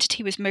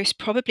identity was most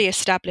probably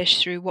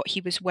established through what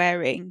he was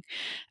wearing,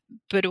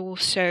 but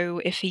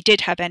also if he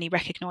did have any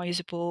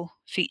recognizable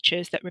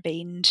features that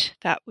remained,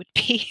 that would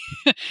be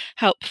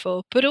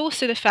helpful. But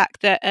also the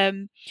fact that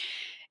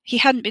he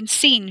hadn't been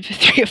seen for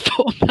 3 or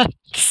 4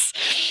 months.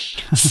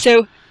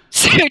 So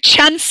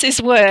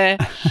chances were,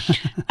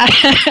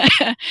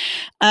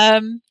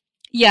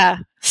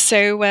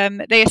 so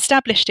they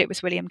established it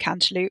was William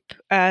Cantilupe,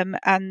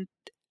 and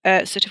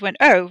sort of went,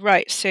 oh,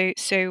 right, so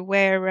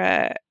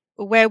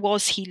where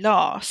was he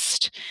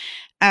last?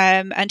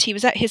 And he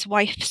was at his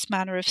wife's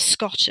manor of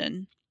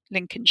Scotton,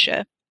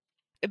 Lincolnshire,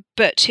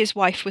 but his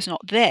wife was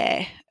not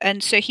there.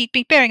 And so he'd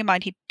been, bearing in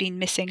mind, he'd been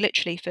missing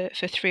literally for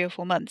 3 or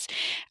 4 months.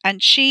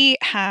 And she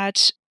had,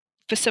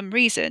 for some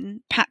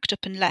reason, packed up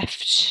and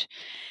left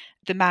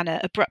the manor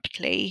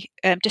abruptly,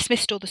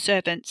 dismissed all the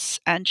servants,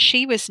 and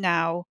she was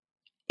now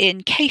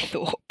in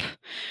Caythorpe,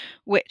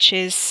 which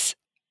is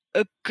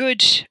a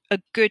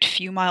good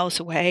few miles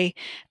away,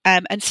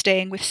 and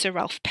staying with Sir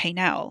Ralph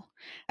Paynell.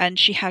 And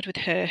she had with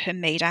her her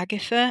maid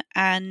Agatha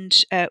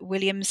and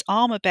William's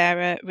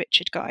armour-bearer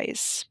Richard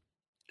Guise.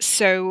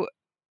 So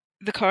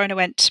the coroner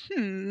went,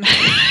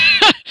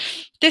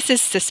 this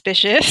is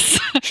suspicious.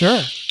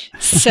 Sure.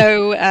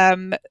 So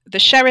the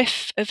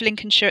sheriff of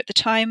Lincolnshire at the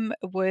time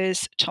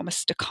was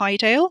Thomas de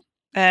Cydale,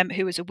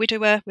 who was a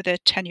widower with a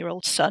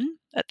 10-year-old son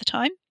at the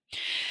time.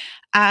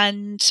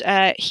 And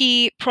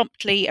he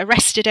promptly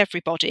arrested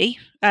everybody,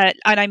 and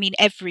I mean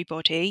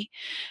everybody.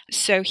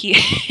 So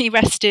he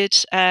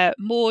arrested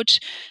Maud,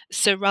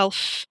 Sir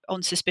Ralph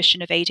on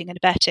suspicion of aiding and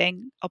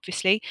abetting,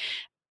 obviously,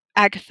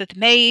 Agatha the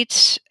maid,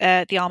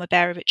 the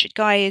armour-bearer Richard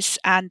Guise,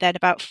 and then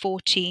about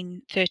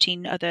 13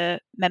 other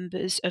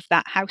members of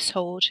that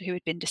household who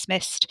had been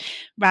dismissed,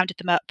 rounded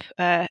them up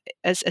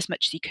as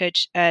much as he could,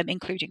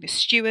 including the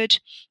steward,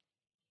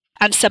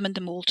 and summoned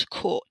them all to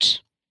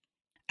court.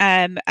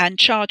 And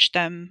charged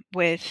them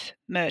with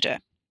murder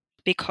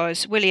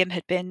because William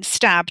had been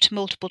stabbed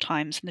multiple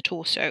times in the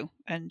torso,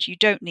 and you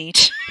don't need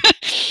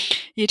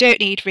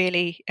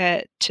really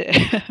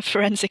to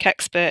forensic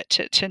expert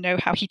to know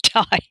how he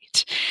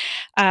died.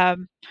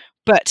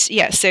 But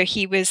yeah, so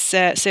he was.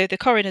 So the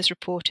coroner's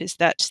report is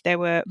that there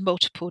were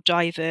multiple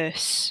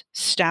diverse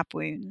stab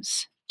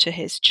wounds to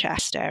his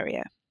chest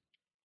area.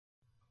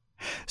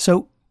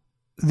 So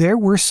there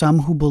were some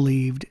who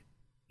believed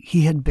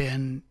he had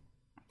been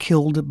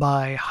killed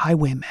by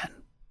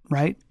highwaymen,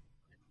 right?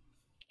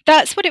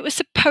 That's what it was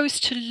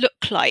supposed to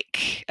look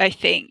like, I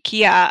think.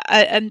 Yeah,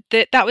 and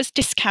that was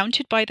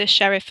discounted by the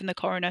sheriff and the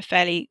coroner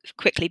fairly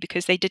quickly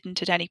because they didn't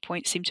at any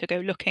point seem to go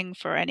looking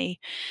for any,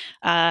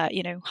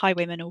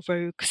 highwaymen or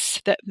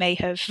rogues that may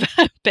have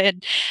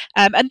been.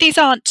 And these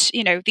aren't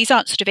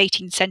sort of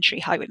 18th century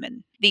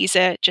highwaymen. These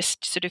are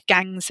just sort of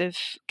gangs of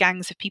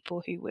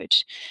people who would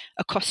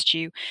accost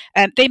you.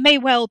 They may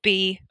well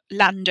be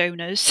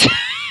landowners.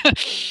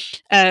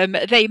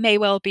 They may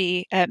well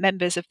be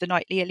members of the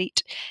knightly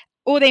elite.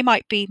 Or they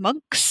might be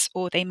monks,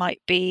 or they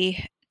might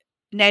be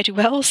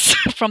ne'er-do-wells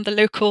from the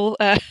local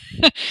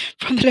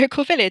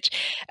village.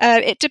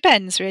 It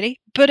depends, really.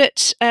 But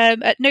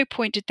at no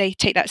point did they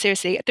take that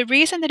seriously. The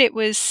reason that it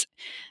was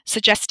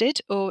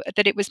suggested, or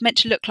that it was meant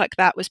to look like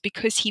that, was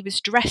because he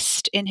was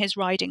dressed in his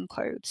riding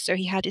clothes. So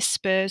he had his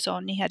spurs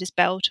on, he had his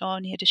belt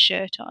on, he had his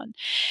shirt on.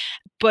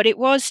 But it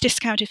was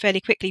discounted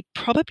fairly quickly,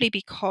 probably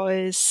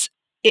because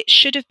it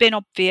should have been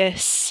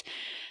obvious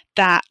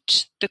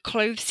that the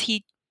clothes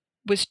he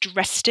was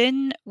dressed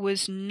in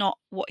was not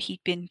what he'd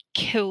been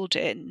killed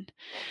in,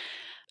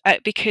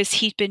 because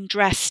he'd been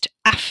dressed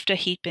after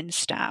he'd been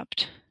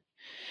stabbed.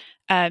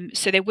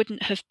 So there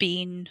wouldn't have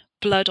been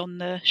blood on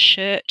the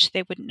shirt,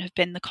 there wouldn't have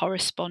been the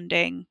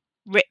corresponding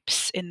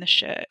rips in the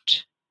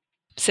shirt.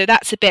 So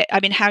that's a bit,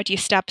 I mean, how do you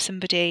stab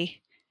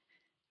somebody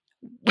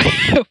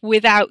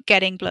without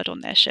getting blood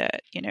on their shirt,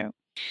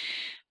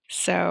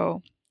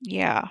 So,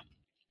 yeah.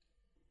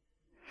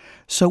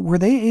 So were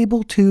they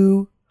able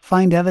to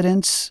find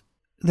evidence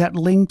that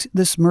linked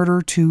this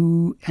murder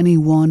to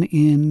anyone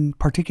in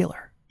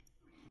particular?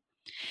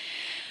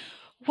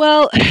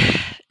 Well,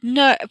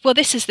 no. Well,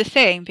 this is the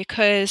thing,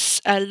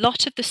 because a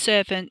lot of the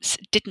servants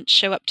didn't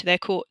show up to their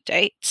court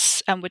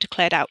dates and were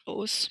declared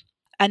outlaws.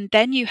 And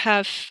then you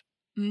have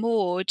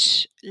Maud,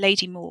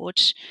 Lady Maud,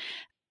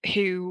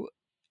 who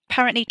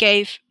apparently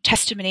gave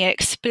testimony and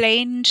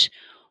explained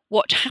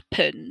what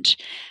happened.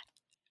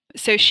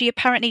 So she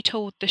apparently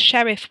told the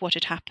sheriff what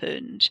had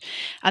happened,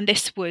 and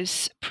this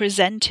was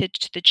presented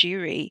to the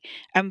jury,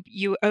 and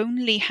you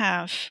only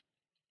have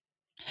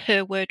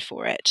her word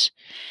for it.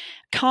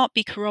 Can't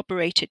be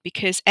corroborated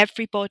because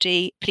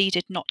everybody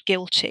pleaded not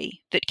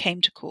guilty that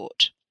came to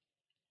court.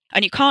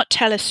 And you can't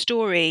tell a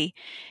story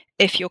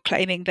if you're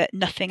claiming that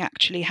nothing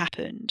actually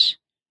happened,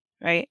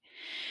 right?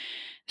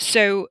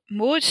 So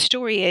Maud's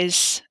story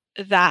is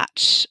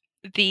that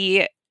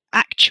the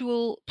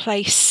actual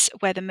place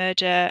where the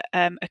murder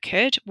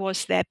occurred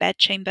was their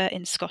bedchamber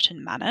in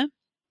Scotton Manor.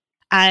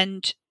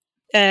 And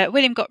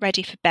William got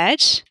ready for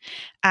bed,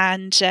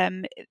 and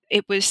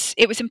it was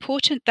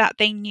important that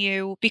they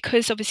knew,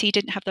 because obviously he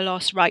didn't have the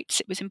last rites.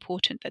 It was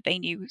important that they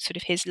knew sort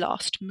of his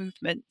last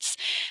movements,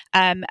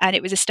 and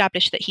it was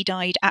established that he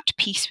died at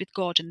peace with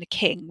God and the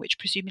king, which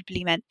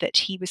presumably meant that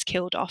he was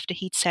killed after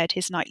he'd said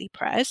his nightly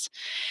prayers.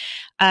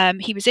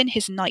 He was in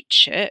his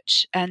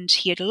nightshirt, and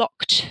he had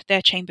locked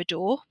their chamber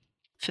door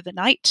for the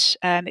night.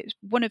 It was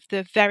one of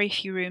the very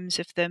few rooms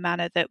of the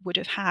manor that would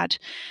have had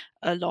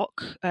a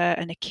lock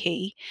and a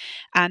key,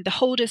 and the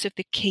holders of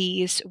the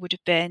keys would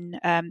have been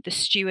the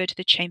steward,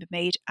 the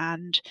chambermaid,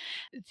 and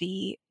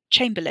the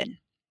chamberlain.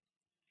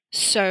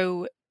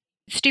 So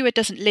the steward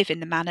doesn't live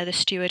in the manor. The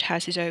steward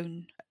had his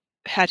own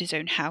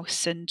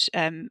house and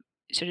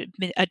sort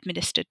of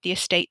administered the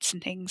estates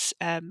and things,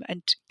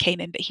 and came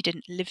in, but he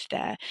didn't live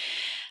there.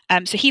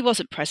 So he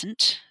wasn't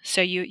present. So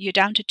you're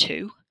down to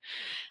two.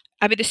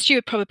 I mean, the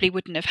steward probably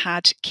wouldn't have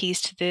had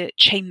keys to the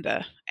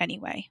chamber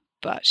anyway,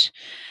 but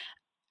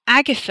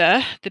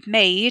Agatha, the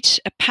maid,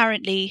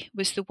 apparently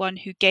was the one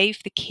who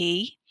gave the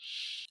key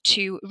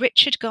to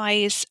Richard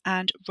Guise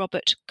and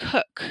Robert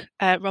Cook.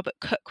 Robert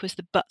Cook was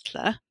the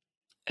butler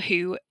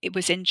who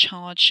was in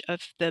charge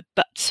of the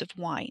butts of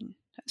wine.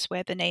 That's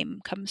where the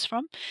name comes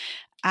from.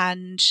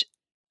 And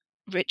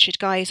Richard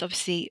Guise,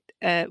 obviously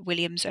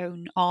William's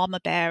own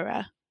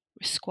armour-bearer,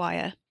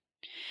 squire.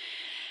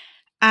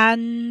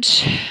 And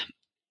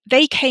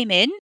they came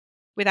in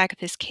with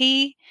Agatha's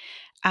key,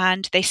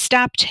 and they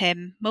stabbed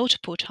him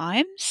multiple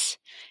times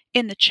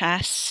in the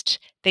chest.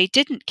 They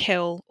didn't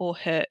kill or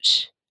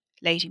hurt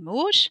Lady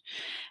Maud.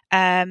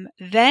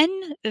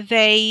 Then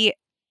they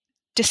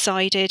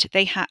decided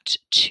they had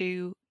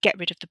to get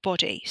rid of the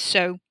body.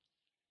 So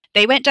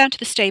they went down to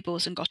the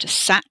stables and got a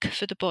sack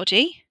for the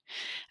body,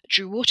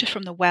 drew water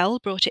from the well,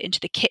 brought it into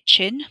the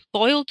kitchen,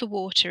 boiled the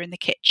water in the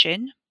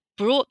kitchen,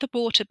 brought the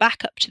water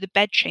back up to the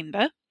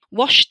bedchamber,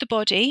 washed the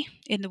body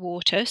in the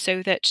water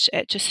so that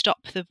to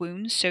stop the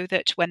wounds, so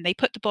that when they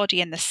put the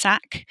body in the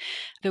sack,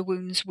 the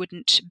wounds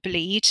wouldn't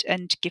bleed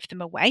and give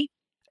them away.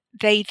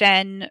 They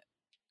then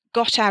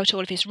got out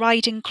all of his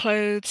riding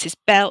clothes, his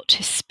belt,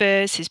 his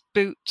spurs, his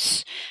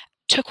boots,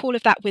 took all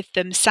of that with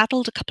them,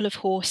 saddled a couple of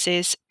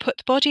horses, put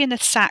the body in the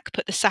sack,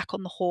 put the sack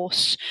on the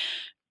horse,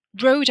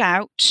 rode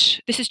out.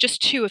 This is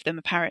just two of them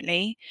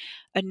apparently,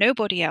 and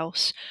nobody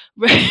else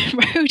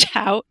rode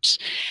out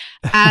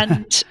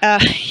and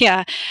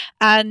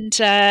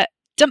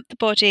dumped the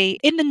body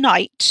in the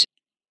night.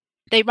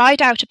 They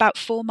ride out about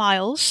 4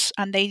 miles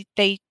and they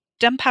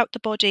dump out the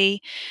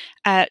body,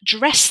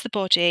 dress the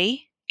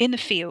body in the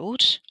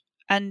field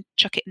and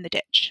chuck it in the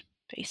ditch,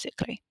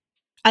 basically.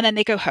 And then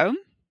they go home,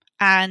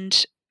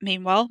 and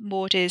meanwhile,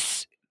 Maud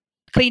is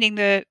cleaning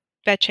the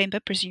bedchamber,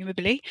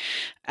 presumably,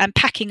 and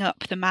packing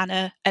up the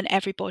manor, and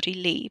everybody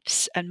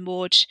leaves. And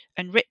Maud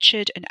and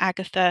Richard and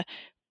Agatha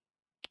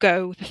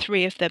go, the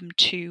three of them,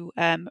 to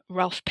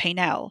Ralph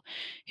Paynell,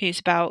 who's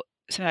about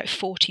something like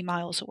 40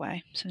 miles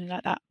away, something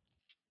like that.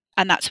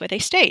 And that's where they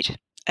stayed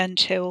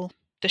until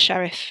the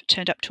sheriff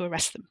turned up to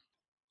arrest them.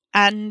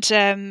 And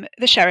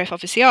the sheriff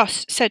obviously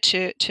said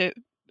to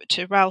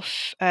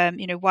Ralph,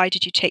 why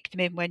did you take them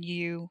in when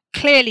you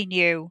clearly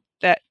knew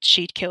that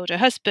she'd killed her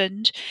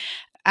husband?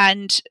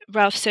 And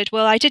Ralph said,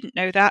 well, I didn't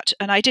know that,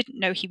 and I didn't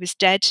know he was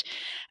dead,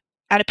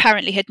 and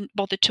apparently hadn't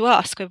bothered to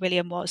ask where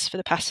William was for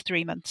the past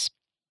 3 months,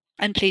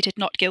 and pleaded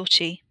not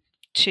guilty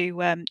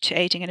to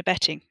aiding and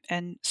abetting,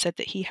 and said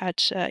that he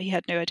had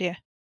no idea.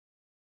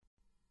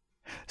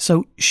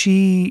 So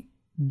she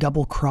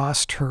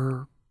double-crossed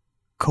her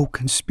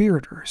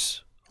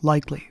co-conspirators,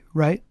 likely,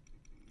 right?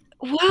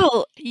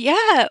 Well,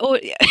 yeah. Or,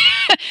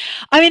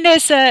 I mean,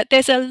 there's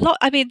a lot.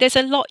 I mean, there's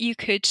a lot you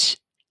could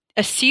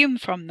assume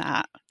from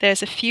that.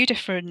 There's a few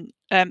different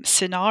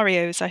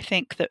scenarios, I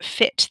think, that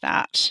fit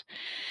that,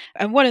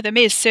 and one of them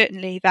is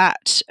certainly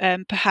that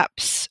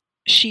perhaps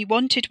she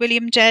wanted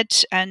William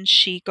dead, and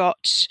she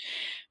got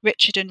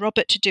Richard and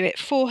Robert to do it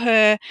for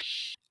her,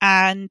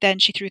 and then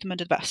she threw them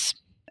under the bus,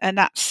 and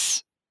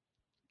that's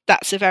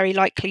a very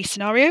likely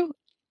scenario.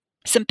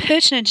 Some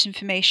pertinent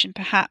information,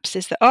 perhaps,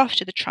 is that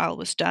after the trial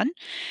was done,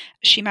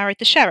 she married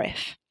the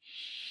sheriff.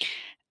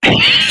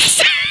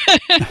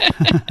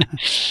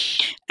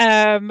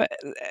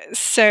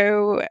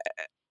 So,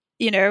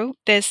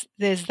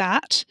 there's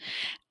that.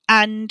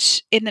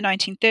 And in the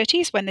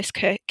 1930s, when this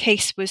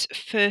case was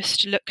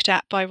first looked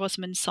at by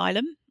Rosamund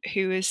Silem,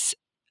 who is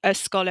a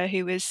scholar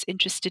who was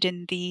interested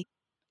in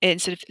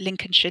sort of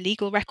Lincolnshire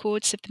legal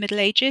records of the Middle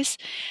Ages,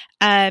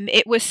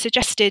 it was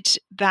suggested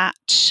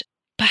that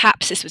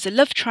perhaps this was a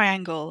love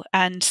triangle,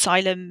 and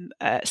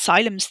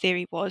Silem's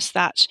theory was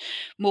that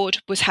Maud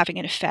was having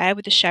an affair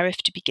with the sheriff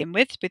to begin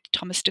with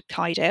Thomas de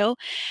Kydale,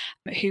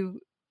 who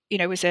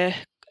was a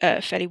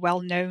fairly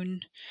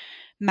well-known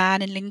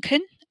man in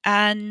Lincoln.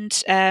 And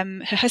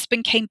her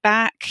husband came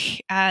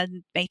back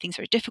and made things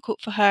very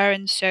difficult for her,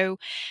 and so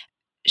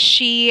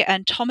she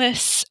and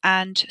Thomas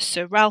and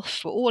Sir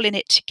Ralph were all in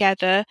it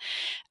together,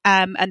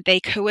 and they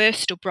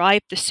coerced or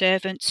bribed the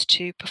servants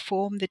to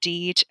perform the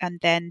deed, and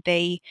then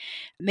they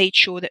made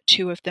sure that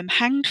 2 of them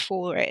hanged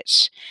for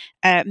it.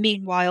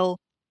 Meanwhile,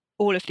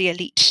 all of the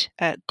elite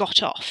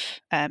got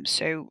off.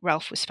 So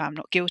Ralph was found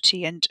not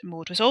guilty, and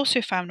Maud was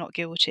also found not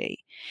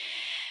guilty.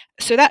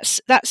 So that's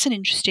an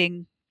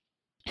interesting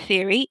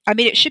theory. I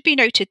mean, it should be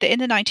noted that in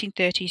the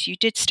 1930s you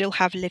did still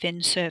have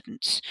live-in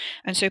servants,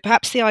 and so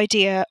perhaps the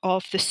idea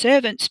of the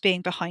servants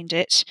being behind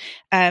it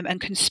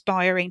and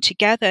conspiring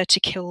together to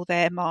kill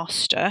their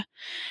master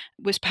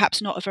was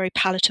perhaps not a very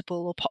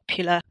palatable or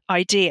popular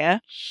idea.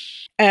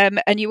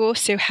 And you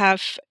also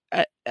have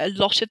a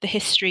lot of the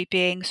history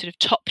being sort of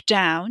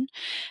top-down,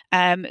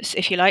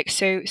 if you like,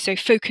 so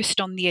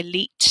focused on the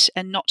elite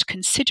and not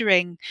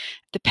considering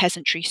the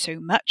peasantry so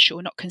much,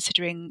 or not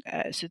considering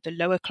sort of the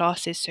lower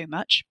classes so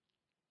much.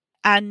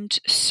 And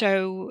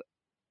so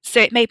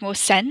it made more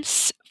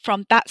sense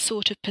from that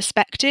sort of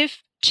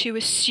perspective to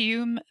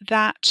assume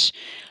that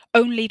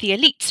only the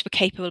elites were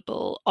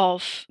capable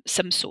of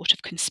some sort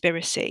of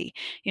conspiracy.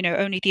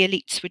 Only the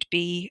elites would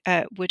be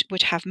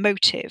would have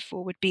motive,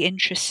 or would be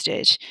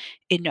interested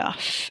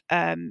enough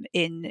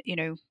in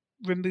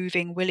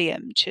removing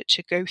William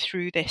to go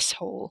through this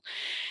whole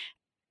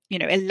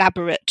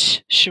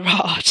elaborate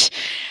charade.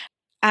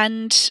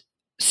 And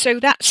so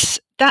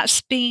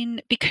that's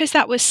been, because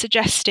that was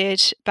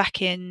suggested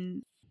back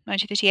in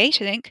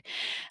 1938, I think,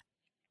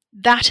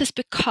 that has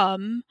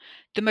become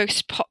the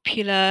most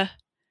popular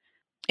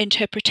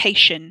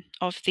interpretation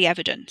of the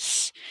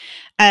evidence.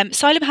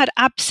 Silem had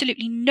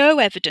absolutely no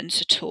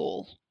evidence at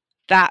all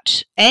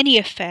that any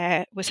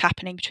affair was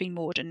happening between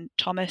Maud and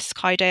Thomas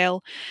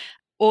Kydale,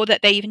 or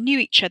that they even knew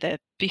each other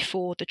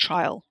before the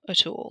trial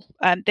at all.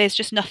 There's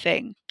just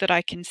nothing that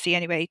I can see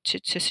anyway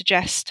to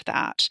suggest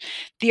that.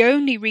 The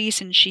only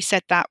reason she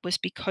said that was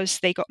because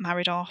they got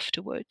married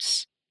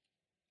afterwards.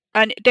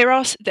 And there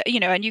are,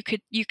 and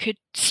you could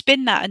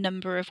spin that a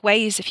number of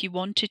ways if you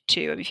wanted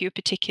to. I mean, if you were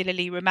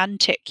particularly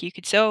romantic, you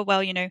could say, oh,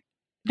 well,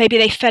 maybe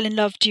they fell in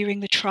love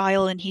during the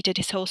trial and he did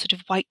his whole sort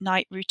of white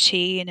knight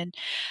routine. And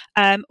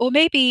or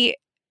maybe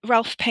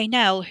Ralph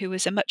Paynell, who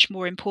was a much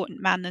more important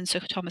man than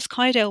Sir Thomas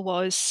Kydale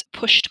was,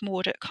 pushed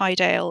Maud at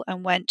Kydale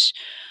and went,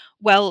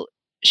 well,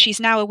 she's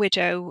now a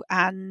widow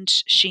and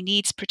she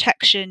needs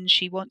protection.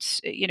 She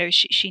wants,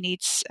 she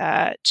needs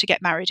to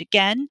get married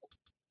again.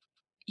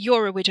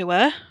 You're a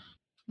widower.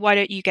 why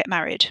don't you get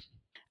married?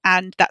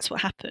 And that's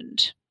what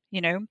happened.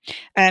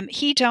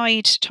 He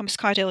died, Thomas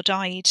Cardale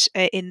died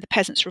in the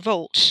Peasants'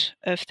 Revolt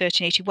of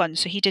 1381,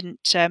 so he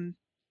didn't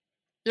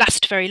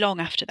last very long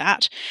after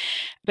that,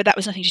 but that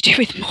was nothing to do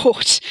with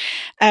Maud.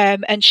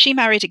 And she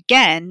married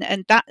again,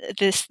 and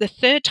the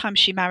third time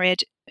she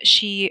married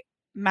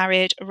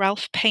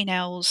Ralph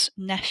Paynell's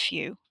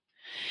nephew.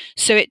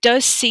 So it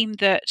does seem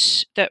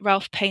that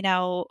Ralph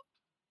Paynell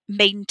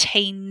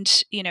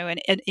maintained, an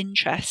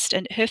interest,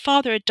 and her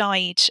father had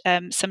died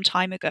some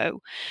time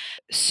ago.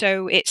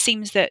 So it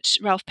seems that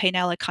Ralph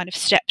Paynell had kind of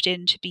stepped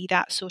in to be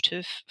that sort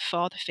of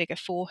father figure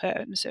for her,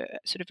 and so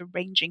sort of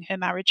arranging her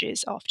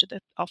marriages after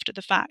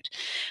the fact,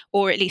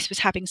 or at least was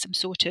having some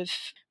sort of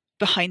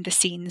behind the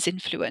scenes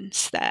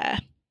influence there.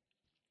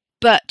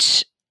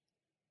 But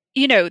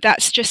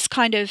that's just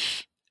kind of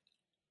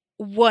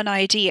one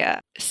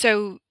idea.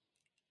 So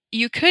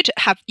you could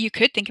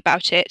think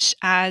about it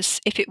as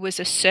if it was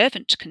a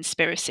servant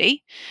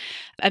conspiracy,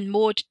 and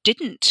Maud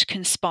didn't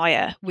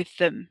conspire with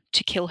them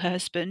to kill her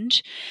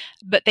husband,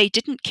 but they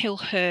didn't kill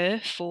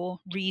her for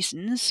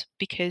reasons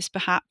because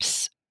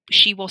perhaps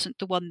she wasn't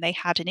the one they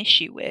had an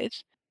issue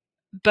with.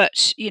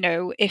 But,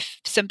 if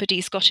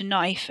somebody's got a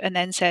knife and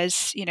then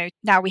says,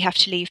 now we have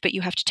to leave, but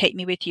you have to take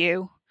me with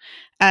you,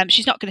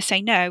 she's not going to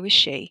say no, is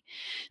she?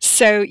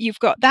 So you've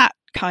got that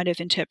kind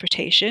of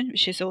interpretation,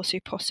 which is also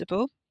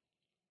possible.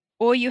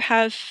 Or you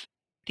have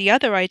the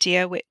other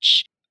idea,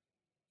 which,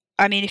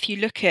 if you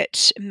look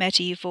at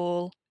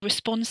medieval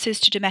responses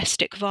to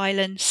domestic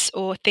violence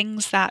or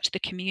things that the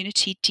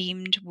community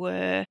deemed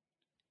were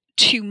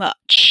too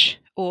much,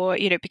 or,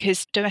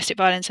 because domestic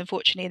violence,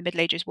 unfortunately, in the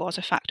Middle Ages was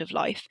a fact of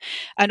life,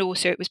 and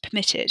also it was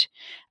permitted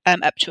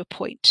up to a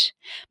point.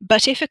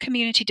 But if a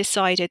community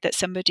decided that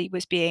somebody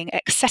was being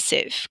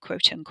excessive,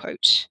 quote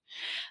unquote,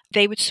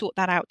 they would sort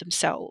that out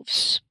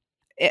themselves.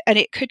 And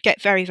it could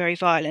get very, very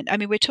violent.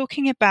 We're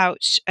talking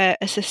about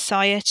a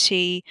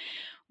society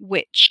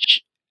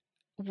which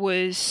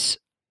was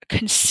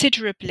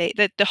considerably,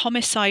 the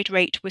homicide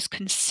rate was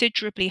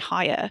considerably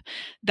higher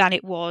than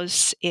it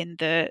was in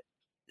the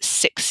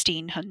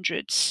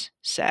 1600s,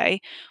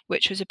 say,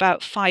 which was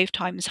about 5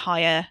 times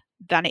higher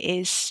than it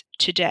is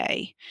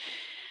today.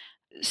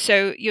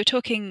 So you're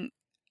talking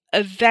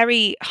a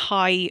very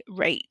high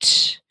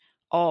rate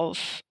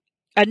of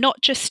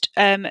not just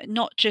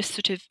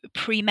sort of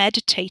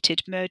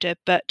premeditated murder,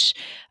 but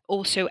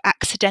also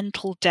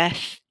accidental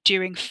death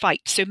during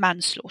fights, so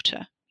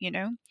manslaughter.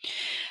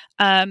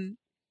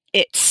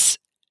 It's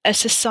a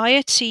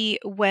society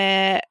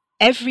where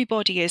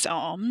everybody is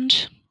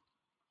armed,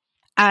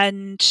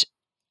 and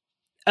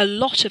a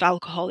lot of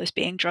alcohol is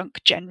being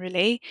drunk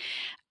generally,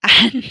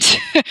 and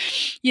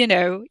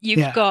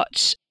you've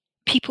got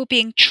people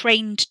being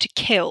trained to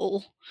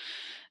kill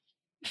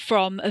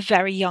from a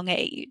very young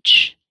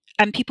age,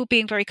 and people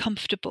being very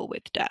comfortable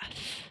with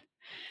death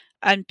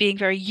and being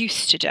very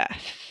used to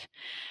death,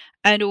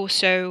 and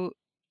also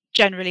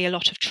generally a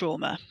lot of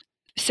trauma.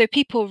 So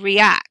people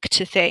react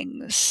to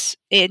things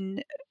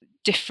in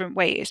different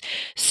ways.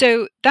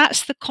 So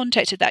that's the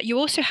context of that. You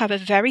also have a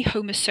very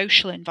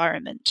homosocial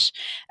environment.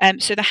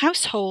 So the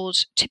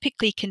household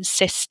typically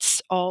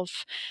consists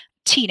of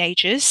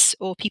teenagers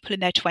or people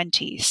in their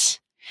 20s.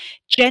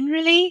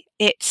 Generally,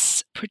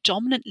 it's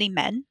predominantly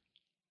men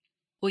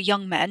or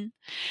young men.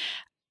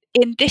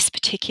 In this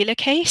particular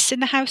case in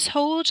the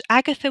household,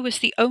 Agatha was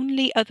the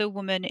only other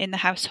woman in the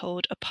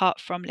household apart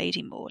from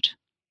Lady Maud.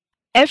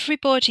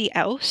 Everybody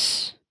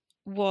else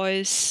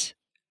was,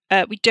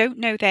 we don't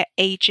know their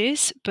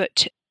ages,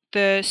 but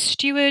the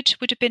steward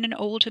would have been an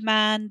older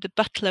man, the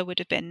butler would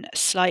have been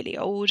slightly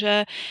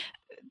older,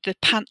 the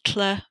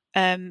pantler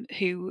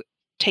who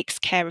takes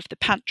care of the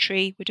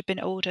pantry would have been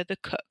older, the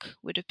cook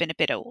would have been a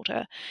bit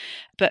older,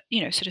 but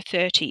sort of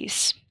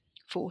 30s,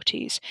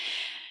 40s.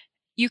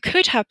 You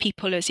could have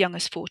people as young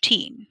as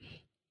 14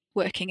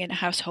 working in a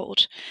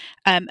household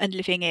and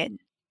living in.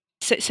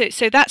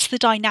 So that's the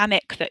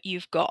dynamic that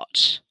you've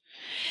got.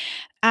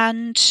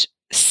 And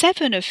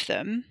 7 of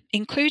them,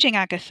 including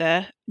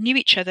Agatha, knew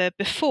each other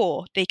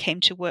before they came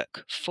to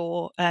work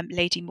for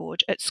Lady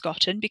Maud at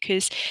Scotton,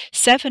 because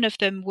 7 of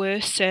them were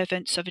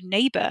servants of a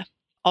neighbour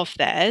of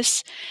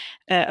theirs,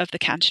 of the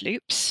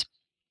Cantilupes.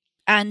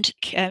 And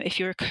if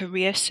you're a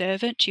career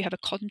servant, you have a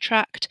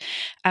contract.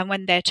 And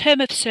when their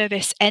term of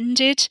service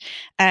ended,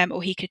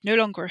 or he could no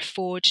longer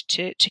afford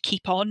to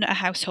keep on a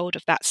household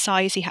of that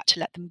size, he had to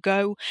let them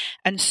go.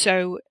 And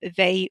so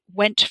they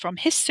went from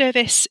his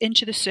service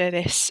into the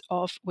service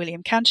of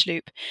William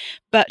Cantilupe.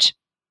 But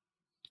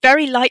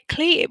very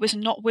likely it was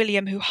not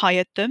William who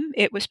hired them.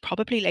 It was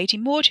probably Lady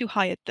Maud who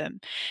hired them,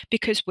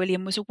 because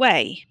William was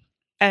away.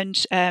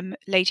 And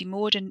Lady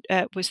Maud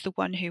was the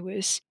one who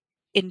was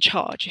in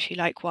charge, if you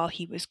like, while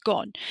he was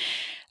gone.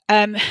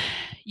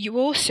 You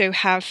also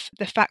have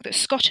the fact that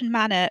Scotton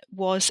Manor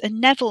was a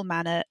Neville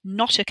manor,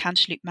 not a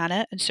Cantilupe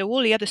manor, and so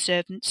all the other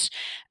servants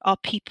are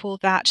people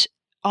that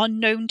are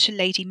known to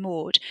Lady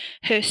Maud.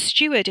 Her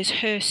steward is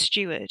her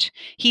steward.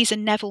 He's a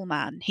Neville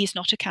man. He's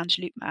not a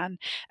Cantilupe man.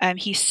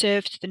 He's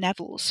served the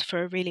Nevilles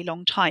for a really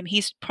long time.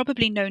 He's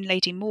probably known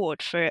Lady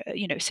Maud for,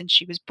 since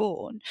she was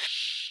born.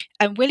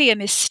 And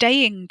William is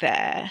staying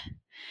there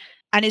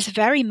and is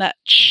very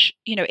much,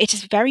 it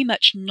is very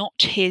much not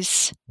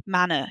his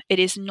manor. It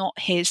is not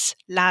his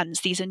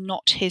lands. These are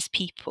not his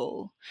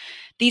people.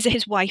 These are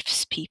his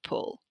wife's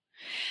people.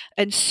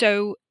 And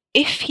so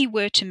if he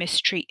were to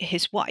mistreat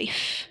his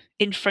wife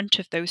in front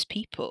of those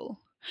people,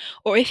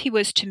 or if he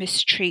was to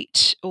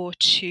mistreat or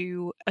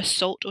to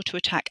assault or to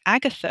attack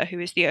Agatha, who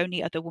is the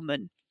only other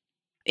woman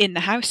in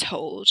the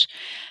household,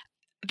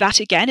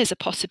 that again is a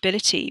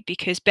possibility,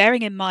 because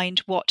bearing in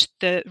mind what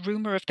the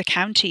rumour of the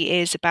county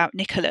is about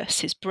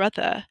Nicholas, his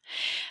brother,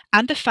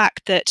 and the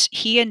fact that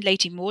he and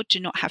Lady Maud do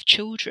not have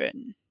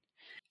children,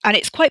 and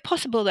it's quite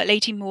possible that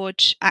Lady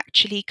Maud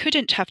actually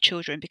couldn't have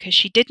children because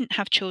she didn't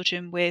have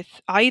children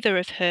with either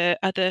of her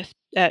other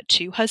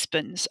two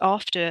husbands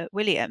after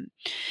William.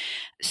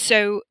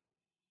 So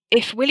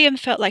if William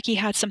felt like he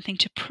had something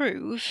to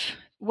prove,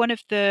 one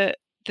of the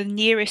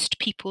nearest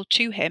people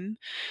to him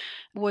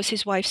was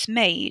his wife's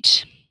maid.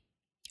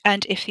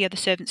 And if the other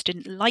servants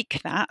didn't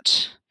like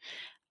that,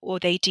 or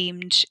they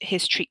deemed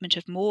his treatment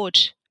of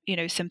Maud,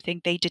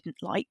 something they didn't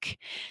like,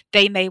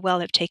 they may well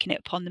have taken it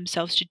upon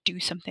themselves to do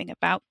something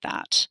about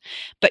that.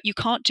 But you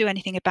can't do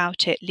anything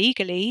about it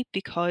legally,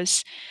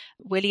 because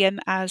William,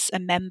 as a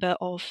member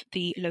of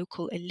the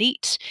local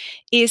elite,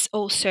 is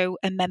also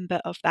a member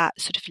of that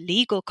sort of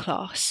legal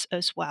class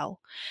as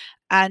well.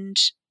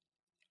 And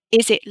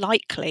is it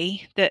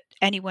likely that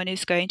anyone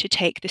is going to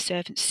take the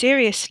servants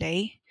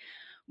seriously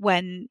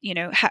when,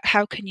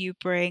 how can you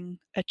bring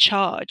a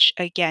charge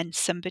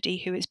against somebody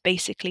who is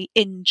basically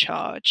in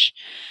charge?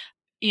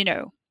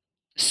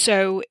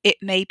 So it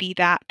may be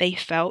that they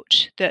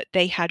felt that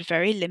they had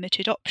very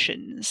limited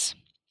options.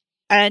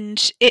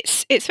 And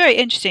it's very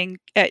interesting,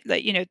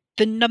 the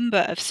number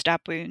of stab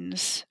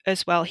wounds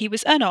as well. He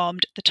was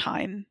unarmed at the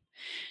time,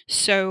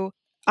 so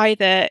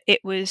either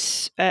it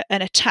was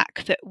an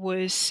attack that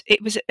was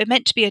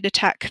meant to be an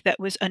attack that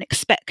was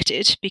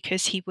unexpected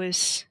because he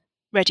was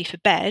ready for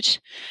bed.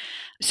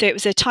 So it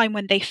was a time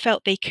when they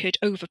felt they could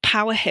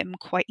overpower him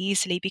quite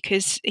easily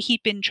because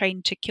he'd been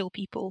trained to kill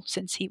people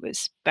since he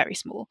was very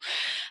small.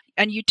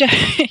 And you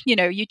don't,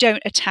 you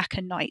don't attack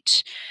a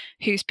knight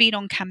who's been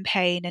on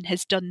campaign and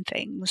has done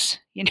things,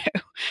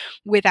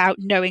 without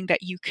knowing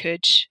that you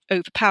could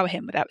overpower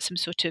him, without some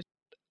sort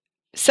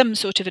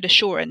of an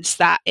assurance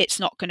that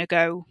it's not going to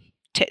go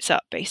tits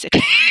up,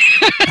 basically.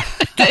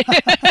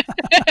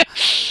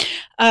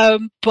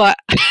 But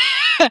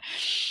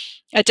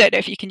I don't know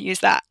if you can use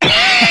that.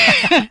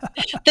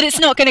 That it's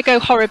not going to go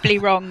horribly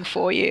wrong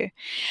for you.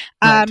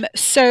 Right.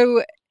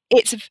 So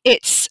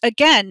it's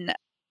again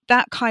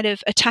that kind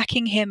of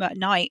attacking him at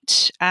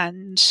night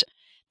and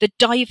the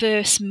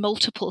diverse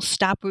multiple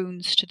stab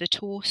wounds to the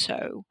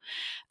torso,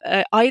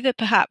 either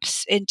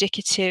perhaps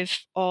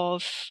indicative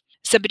of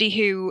somebody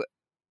who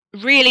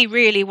really,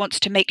 really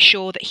wants to make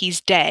sure that he's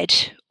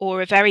dead,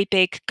 or a very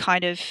big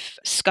kind of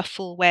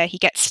scuffle where he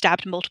gets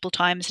stabbed multiple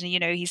times and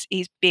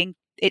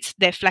it's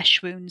their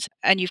flesh wounds,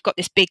 and you've got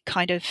this big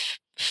kind of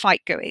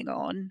fight going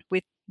on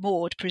with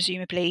Maud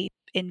presumably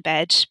in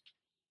bed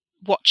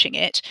watching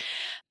it,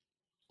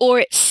 or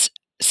it's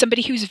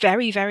somebody who's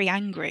very, very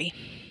angry,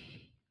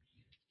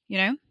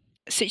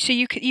 so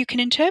you can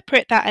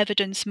interpret that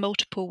evidence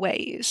multiple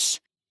ways.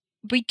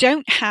 We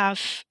don't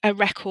have a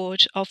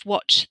record of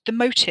what the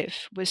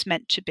motive was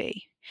meant to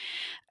be.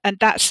 And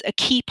that's a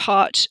key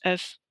part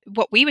of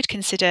what we would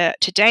consider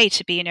today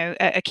to be,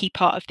 a key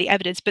part of the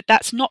evidence. But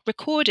that's not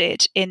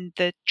recorded in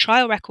the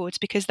trial records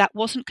because that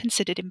wasn't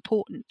considered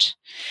important.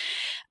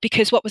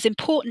 Because what was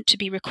important to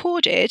be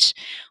recorded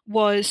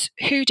was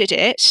who did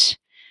it,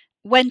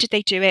 when did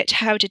they do it,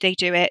 how did they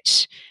do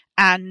it,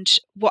 and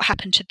what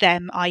happened to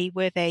them, i.e.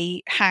 were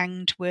they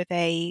hanged, were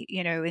they,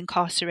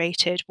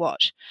 incarcerated,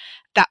 what?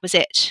 That was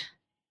it.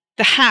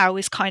 The how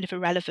is kind of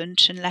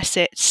irrelevant unless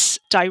it's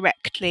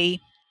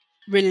directly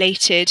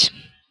related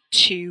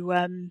to,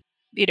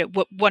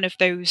 one of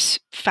those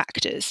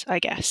factors, I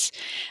guess.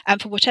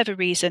 And for whatever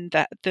reason,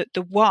 that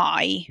the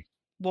why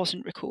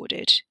wasn't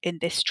recorded in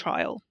this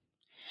trial.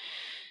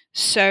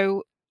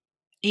 So,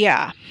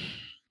 yeah.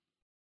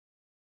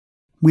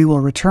 We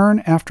will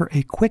return after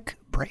a quick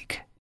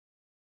break.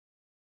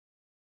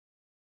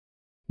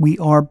 We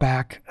are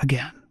back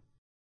again.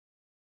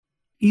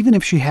 Even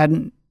if she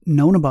hadn't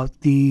known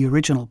about the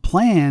original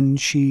plan,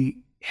 she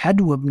had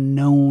to have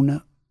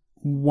known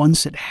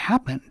once it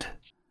happened.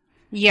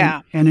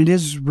 Yeah. And it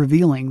is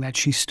revealing that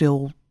she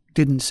still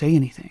didn't say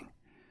anything.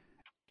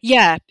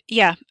 Yeah.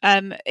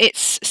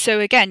 It's so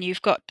again,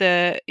 you've got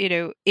the,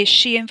 is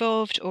she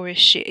involved, or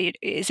is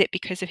it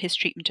because of his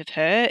treatment of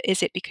her?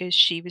 Is it because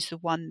she was the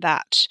one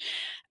that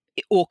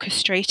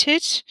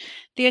orchestrated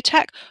the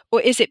attack, or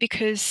is it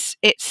because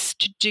it's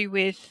to do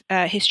with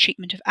his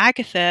treatment of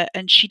Agatha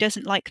and she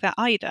doesn't like that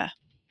either?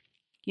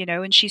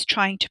 and she's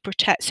trying to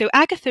protect. So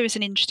Agatha is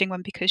an interesting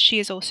one because she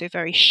is also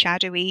very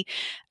shadowy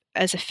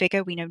as a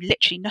figure. We know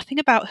literally nothing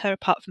about her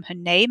apart from her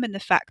name and the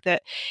fact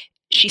that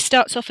she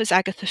starts off as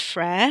Agatha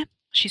Frere.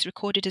 She's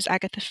recorded as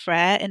Agatha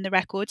Frere in the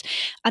records.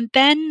 And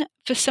then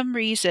for some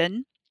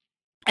reason,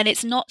 and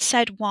it's not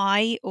said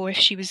why or if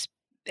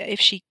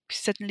she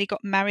suddenly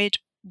got married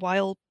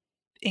while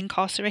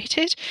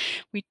incarcerated,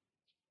 we're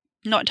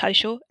not entirely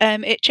sure.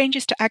 It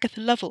changes to Agatha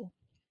Lovell.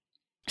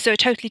 So a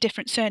totally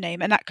different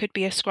surname, and that could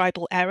be a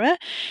scribal error,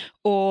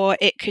 or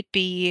it could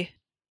be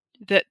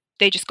that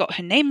they just got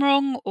her name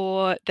wrong,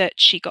 or that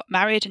she got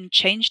married and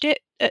changed it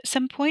at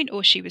some point,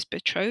 or she was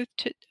betrothed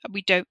to,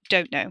 we don't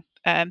know.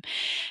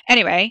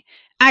 Anyway,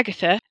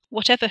 Agatha,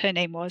 whatever her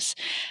name was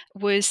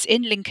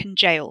in Lincoln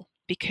jail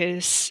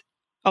because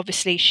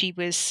obviously she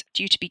was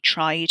due to be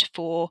tried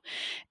for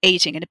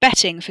aiding and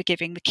abetting for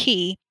giving the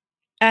key,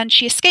 and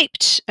she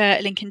escaped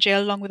Lincoln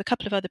jail along with a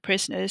couple of other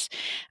prisoners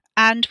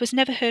and was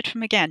never heard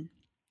from again.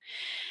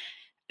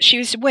 She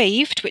was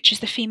waived, which is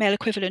the female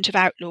equivalent of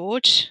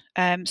outlawed.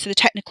 So the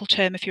technical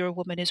term, if you're a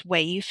woman, is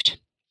waived.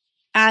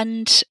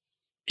 And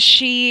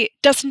she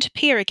doesn't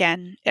appear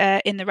again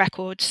in the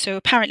records, so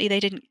apparently they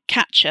didn't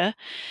catch her.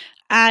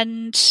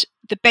 And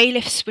the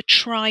bailiffs were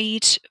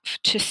tried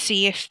to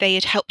see if they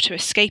had helped her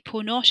escape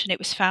or not, and it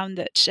was found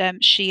that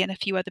she and a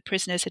few other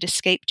prisoners had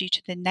escaped due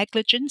to their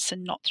negligence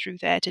and not through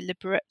their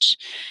deliberate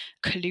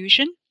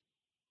collusion.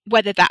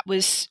 Whether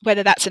that's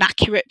an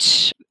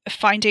accurate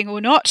finding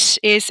or not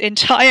is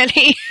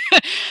entirely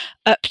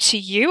up to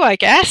you, I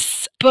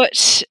guess.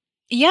 But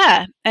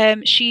yeah,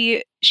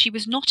 she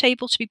was not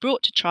able to be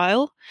brought to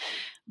trial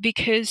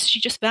because she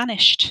just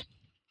vanished.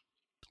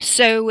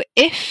 So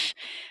if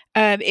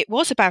it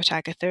was about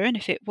Agatha, and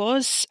if it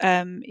was,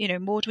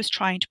 Maud was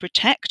trying to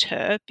protect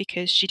her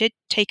because she did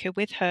take her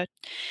with her.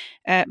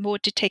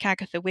 Maud did take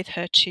Agatha with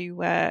her to,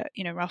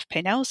 Ralph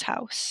Paynell's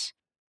house.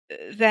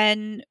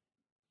 Then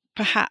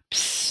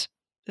perhaps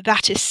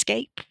that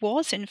escape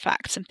was, in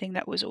fact, something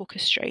that was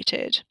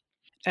orchestrated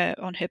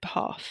on her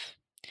behalf.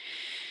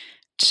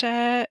 But,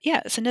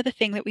 it's another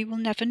thing that we will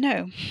never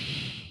know.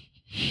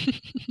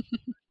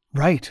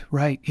 Right,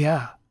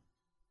 yeah.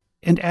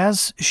 And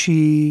as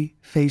she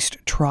faced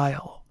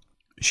trial,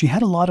 she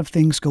had a lot of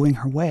things going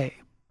her way.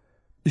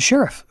 The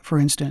sheriff, for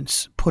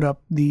instance, put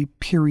up the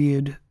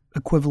period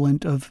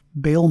equivalent of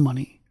bail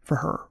money for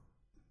her,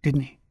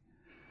 didn't he?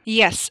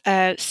 Yes,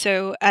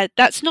 so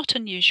that's not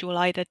unusual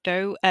either,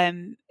 though.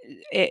 And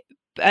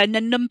a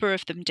number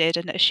of them did,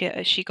 and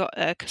she got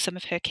some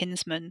of her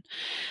kinsmen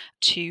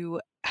to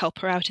help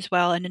her out as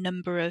well, and a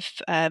number of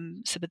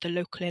some of the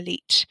local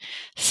elite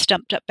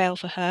stumped up bail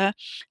for her,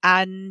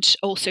 and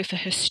also for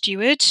her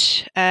steward,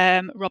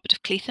 Robert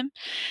of Cleetham.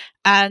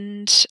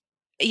 And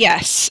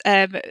yes,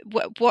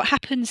 what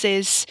happens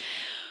is,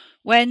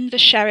 when the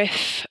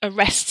sheriff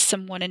arrests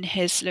someone in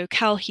his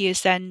locale, he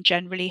is then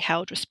generally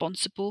held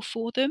responsible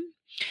for them,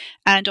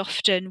 and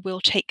often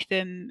will take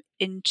them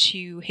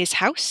into his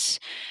house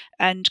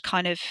and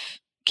kind of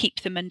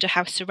keep them under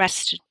house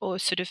arrest or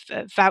sort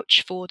of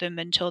vouch for them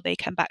until they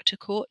come back to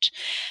court.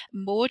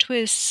 Maud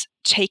was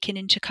taken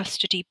into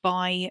custody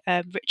by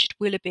Richard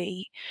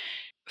Willoughby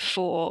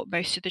for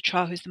most of the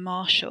trial, who's the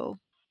marshal.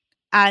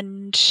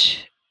 And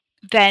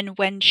then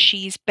when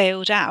she's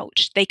bailed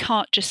out, they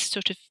can't just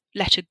sort of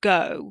let her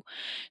go.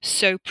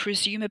 So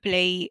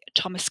presumably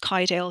Thomas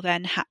Kydale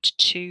then had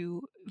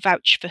to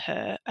vouch for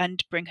her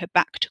and bring her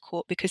back to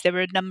court because there were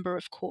a number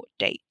of court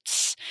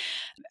dates.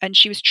 And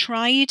she was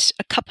tried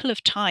a couple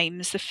of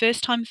times. The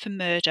first time for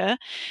murder,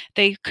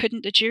 the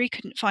jury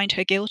couldn't find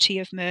her guilty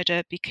of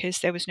murder because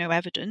there was no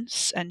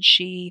evidence. And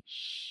she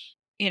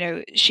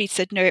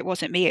said, no, it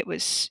wasn't me, it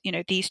was,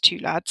 these two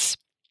lads,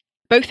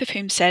 both of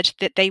whom said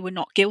that they were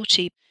not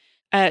guilty.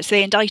 So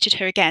they indicted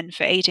her again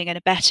for aiding and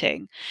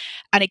abetting.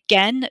 And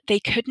again, they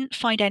couldn't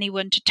find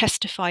anyone to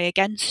testify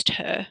against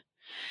her.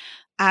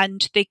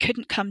 And they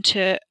couldn't come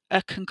to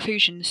a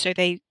conclusion. So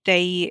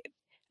the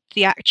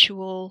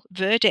actual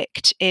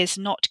verdict is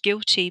not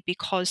guilty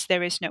because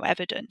there is no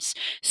evidence.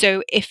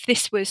 So if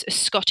this was a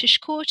Scottish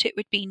court, it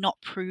would be not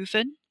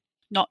proven,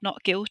 not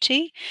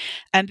guilty.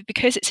 But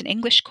because it's an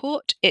English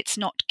court, it's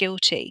not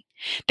guilty.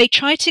 They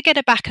tried to get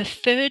her back a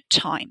third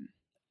time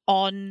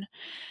on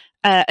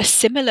a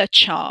similar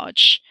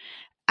charge,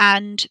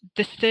 and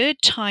the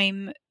third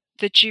time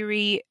the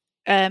jury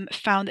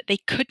found that they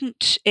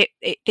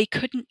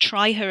couldn't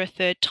try her a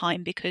third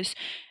time because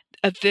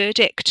a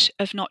verdict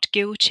of not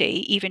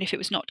guilty, even if it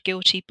was not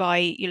guilty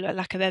by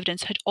lack of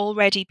evidence, had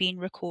already been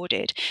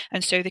recorded,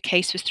 and so the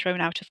case was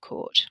thrown out of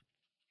court.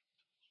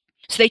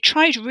 So they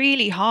tried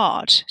really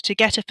hard to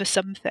get her for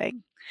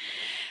something,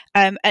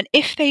 and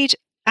if they'd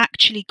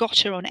actually got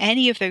her on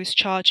any of those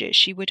charges,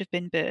 she would have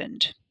been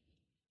burned.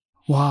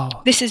 Wow.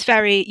 This is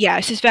very,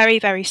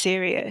 very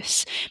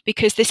serious,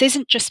 because this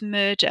isn't just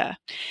murder.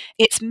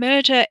 It's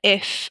murder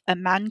if a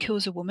man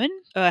kills a woman,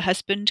 or a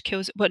husband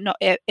kills,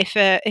 if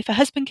a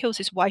husband kills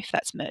his wife,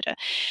 that's murder.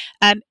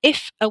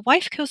 If a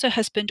wife kills her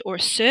husband or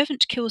a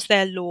servant kills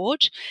their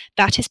lord,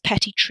 that is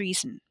petty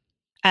treason.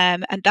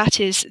 and that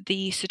is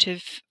the sort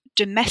of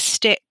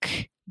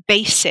domestic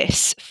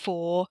basis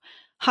for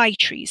high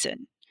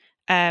treason,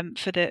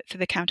 for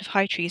the count of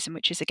high treason,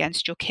 which is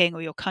against your king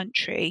or your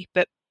country,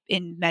 but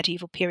in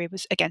medieval period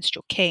was against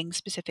your king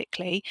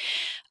specifically.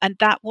 And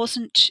that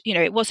wasn't,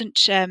 it wasn't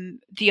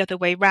the other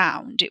way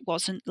round. It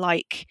wasn't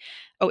like,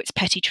 oh, it's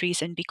petty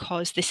treason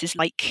because this is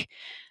like,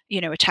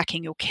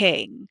 attacking your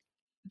king.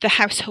 The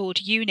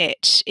household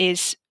unit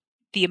is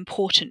the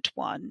important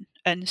one,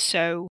 and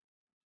so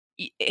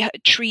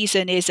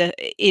treason is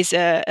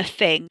a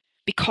thing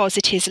because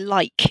it is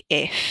like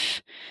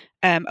if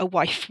a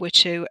wife were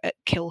to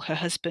kill her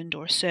husband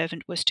or a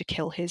servant was to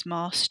kill his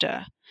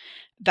master.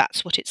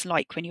 That's what it's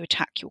like when you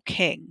attack your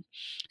king.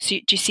 So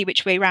do you see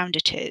which way round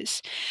it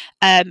is?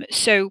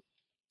 So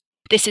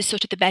this is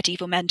sort of the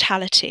medieval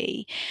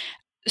mentality.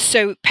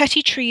 So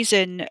petty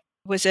treason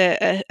was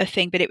a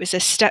thing, but it was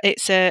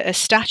it's a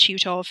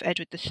statute of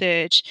Edward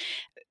III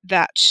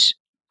that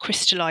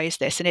crystallised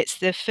this, and it's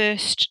the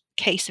first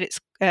case of its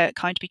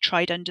kind to be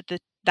tried under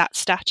that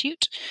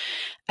statute,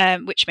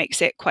 which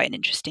makes it quite an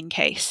interesting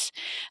case.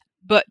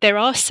 But there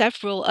are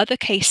several other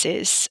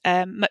cases,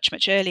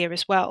 much earlier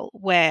as well,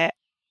 where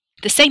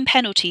the same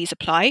penalties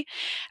apply,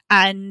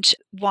 and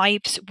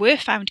wives were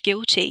found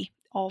guilty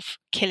of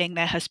killing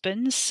their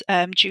husbands.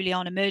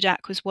 Juliana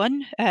Murdoch was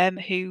one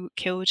who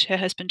killed her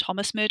husband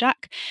Thomas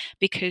Murdoch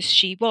because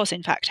she was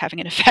in fact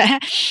having an affair.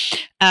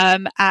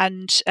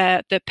 And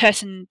the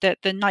person that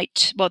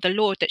the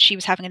lord that she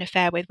was having an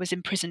affair with was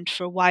imprisoned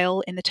for a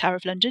while in the Tower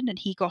of London, and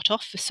he got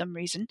off for some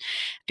reason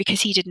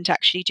because he didn't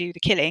actually do the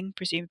killing,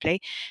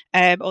 presumably,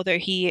 although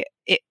he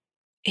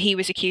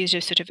was accused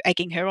of sort of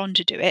egging her on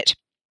to do it,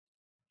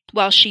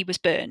 while she was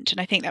burnt,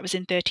 and I think that was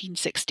in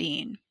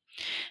 1316,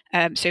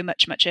 so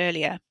much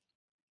earlier.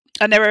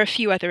 And there are a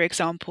few other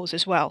examples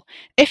as well.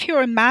 If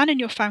you're a man and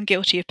you're found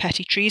guilty of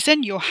petty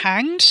treason, you're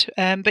hanged,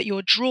 but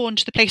you're drawn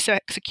to the place of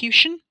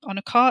execution on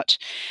a cart,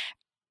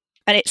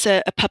 and it's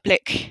a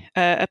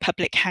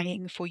public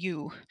hanging for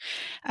you.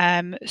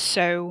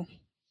 So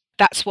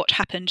that's what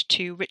happened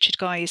to Richard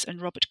Guise and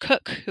Robert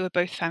Cooke, who were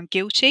both found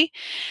guilty.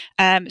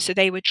 So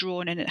they were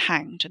drawn and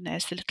hanged, and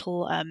there's the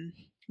little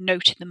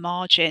note in the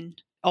margin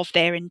of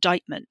their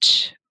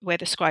indictment where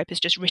the scribe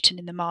has just written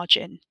in the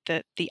margin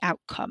the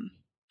outcome,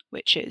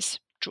 which is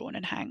drawn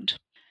and hanged.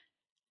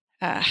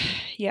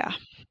 Yeah.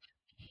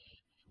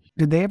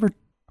 Did they ever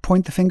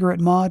point the finger at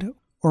Maud,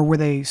 or were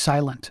they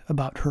silent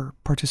about her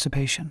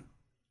participation?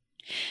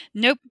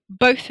 Nope.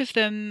 Both of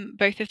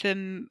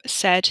them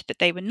said that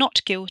they were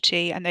not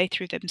guilty, and they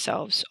threw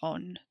themselves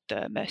on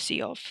the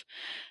mercy of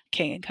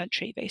king and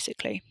country,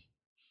 basically.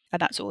 And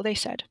that's all they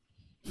said.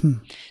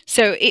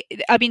 So,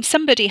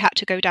 somebody had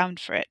to go down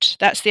for it.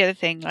 That's the other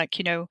thing.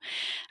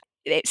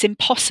 It's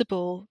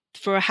impossible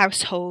for a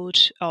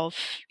household of,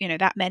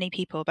 that many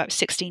people, about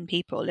 16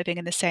 people living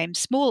in the same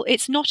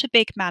it's not a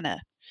big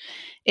manor.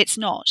 It's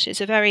not.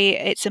 It's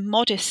a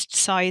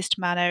modest-sized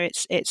manor.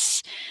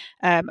 It's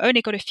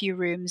only got a few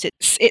rooms.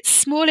 It's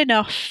small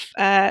enough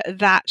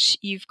that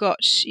you've got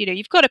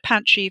a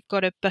pantry, you've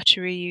got a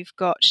buttery, you've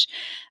got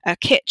a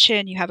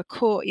kitchen, you have a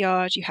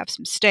courtyard, you have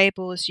some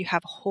stables, you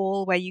have a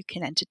hall where you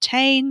can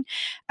entertain,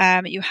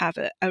 you have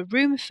a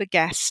room for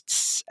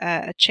guests,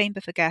 a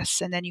chamber for guests,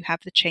 and then you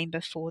have the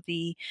chamber for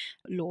the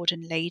lord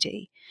and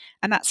lady,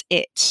 and that's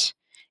it.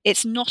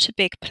 It's not a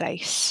big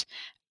place.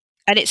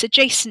 And it's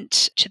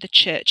adjacent to the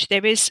church.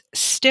 There is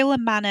still a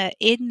manor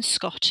in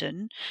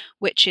Scotland,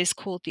 which is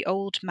called the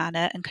Old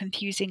Manor, and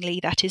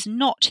confusingly, that is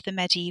not the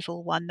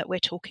medieval one that we're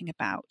talking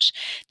about.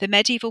 The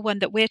medieval one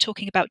that we're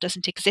talking about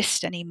doesn't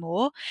exist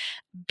anymore,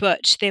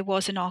 but there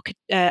was an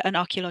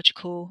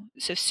archaeological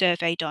sort of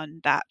survey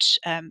done that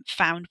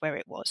found where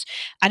it was.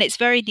 And it's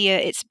very near,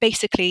 it's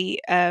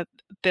basically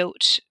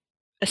built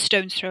a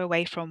stone's throw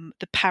away from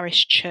the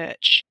parish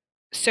church.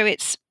 So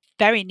it's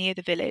very near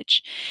the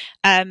village.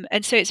 And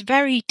so it's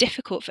very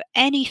difficult for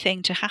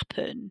anything to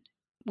happen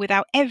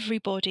without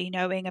everybody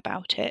knowing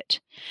about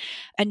it.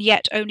 And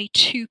yet only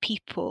 2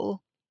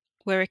 people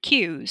were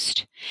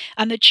accused.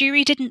 And the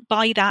jury didn't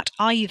buy that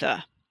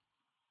either.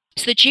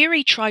 So the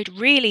jury tried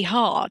really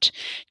hard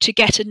to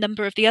get a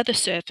number of the other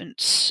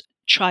servants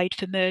tried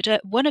for murder.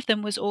 One of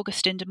them was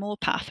Augustin de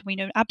Morpath. We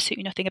know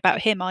absolutely nothing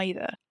about him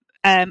either.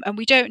 And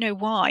we don't know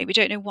why. We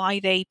don't know why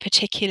they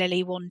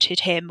particularly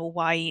wanted him, or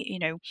why,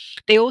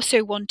 they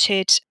also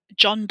wanted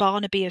John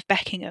Barnaby of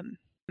Beckingham,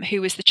 who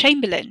was the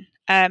Chamberlain,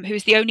 who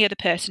was the only other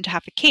person to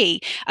have the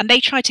key. And they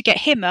tried to get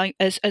him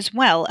as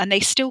well, and they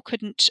still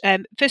couldn't.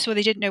 First of all,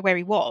 they didn't know where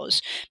he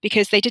was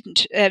because they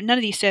didn't. None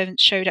of these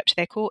servants showed up to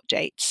their court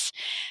dates.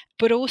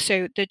 But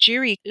also, the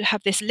jury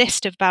have this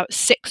list of about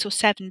 6 or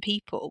 7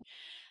 people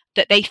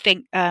that they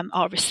think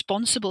are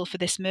responsible for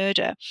this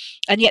murder.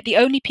 And yet the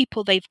only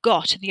people they've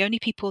got and the only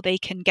people they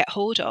can get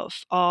hold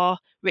of are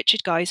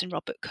Richard Guise and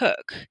Robert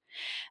Cooke.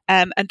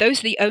 And those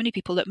are the only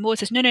people that Moore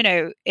says, no,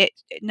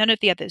 none of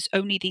the others,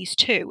 only these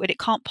 2. And it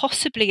can't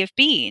possibly have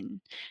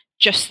been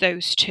just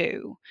those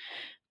 2,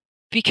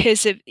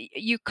 because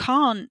you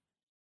can't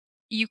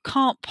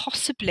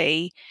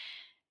possibly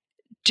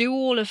do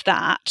all of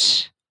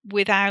that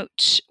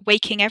without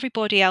waking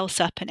everybody else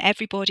up and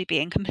everybody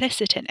being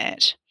complicit in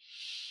it,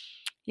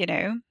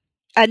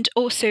 and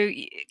also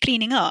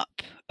cleaning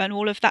up and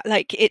all of that.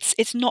 Like,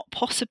 it's not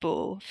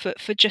possible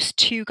for just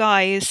two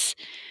guys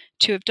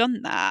to have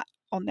done that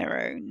on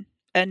their own,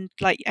 and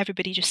like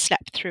everybody just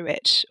slept through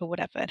it or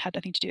whatever and had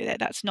nothing to do with it.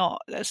 That's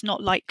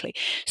not likely.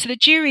 So the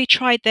jury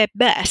tried their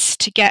best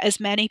to get as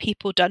many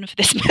people done for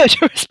this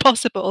murder as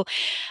possible.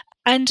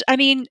 And I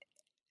mean,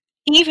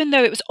 even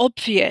though it was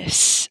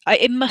obvious,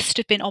 it must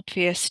have been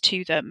obvious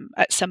to them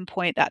at some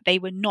point that they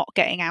were not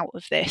getting out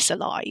of this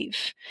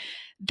alive.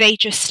 They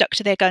just stuck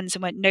to their guns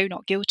and went, no,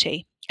 not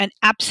guilty. And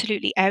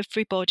absolutely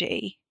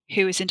everybody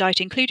who was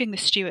indicted, including the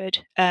steward,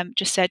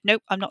 just said,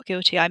 nope, I'm not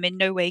guilty. I'm in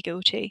no way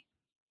guilty.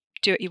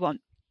 Do what you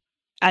want.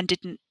 And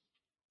didn't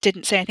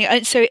say anything.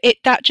 And so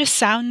that just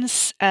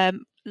sounds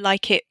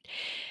like it.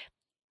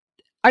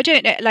 I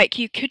don't know, like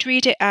you could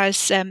read it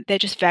as they're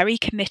just very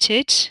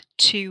committed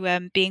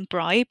to being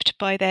bribed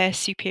by their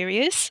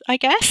superiors, I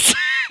guess.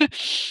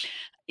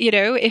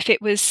 If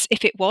it was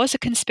a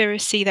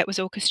conspiracy that was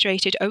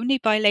orchestrated only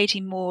by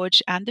Lady Maud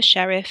and the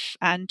sheriff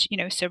and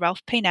Sir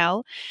Ralph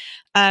Paynell,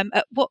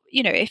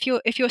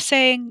 if you're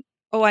saying,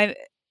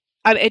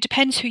 it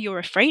depends who you're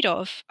afraid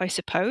of, I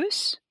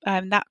suppose.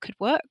 That could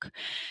work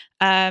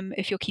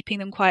if you're keeping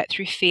them quiet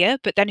through fear.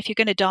 But then if you're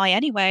going to die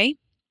anyway,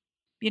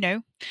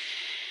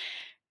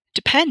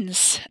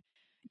 depends.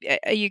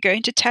 Are you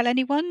going to tell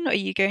anyone? Are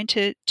you going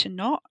to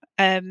not?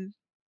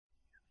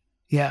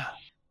 Yeah.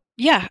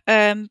 Yeah,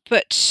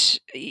 but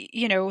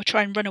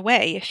try and run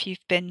away if you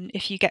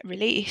get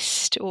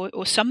released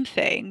or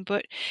something.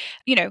 But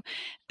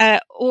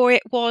or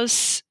it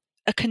was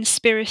a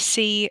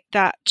conspiracy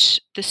that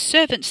the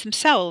servants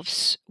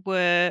themselves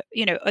were,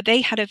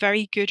 they had a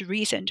very good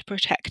reason to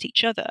protect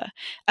each other,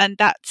 and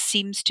that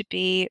seems to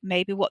be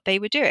maybe what they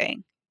were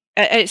doing.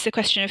 It's the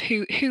question of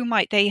who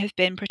might they have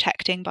been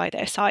protecting by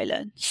their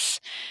silence.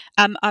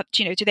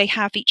 Do they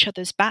have each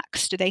other's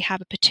backs? Do they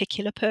have a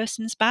particular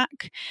person's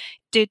back?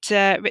 Did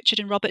Richard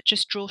and Robert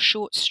just draw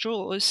short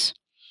straws?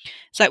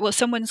 It's like, well,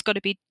 someone's got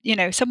to be,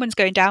 someone's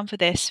going down for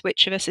this.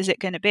 Which of us is it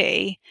going to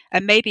be?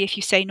 And maybe if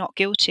you say not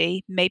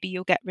guilty, maybe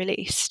you'll get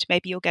released.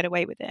 Maybe you'll get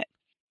away with it.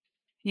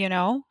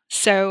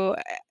 So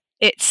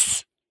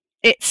it's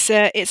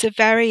a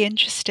very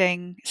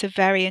interesting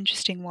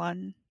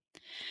one.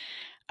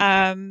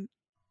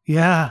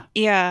 Yeah.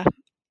 Yeah.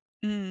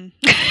 Mm.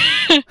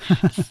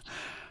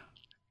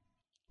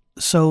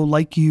 So,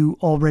 like you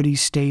already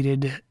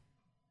stated,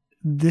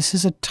 this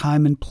is a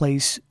time and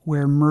place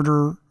where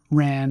murder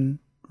ran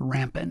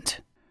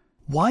rampant.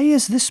 Why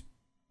is this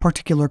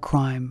particular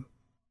crime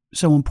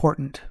so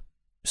important,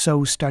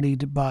 so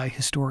studied by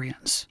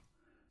historians?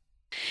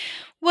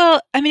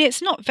 Well, I mean,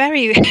 it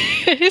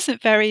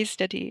isn't very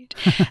studied.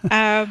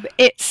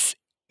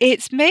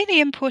 It's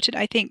mainly important,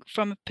 I think,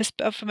 from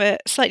a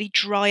slightly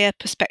drier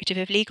perspective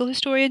of legal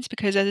historians,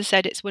 because, as I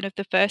said, it's one of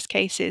the first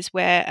cases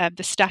where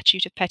the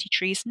statute of petty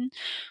treason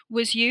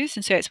was used,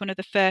 and so it's one of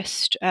the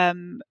first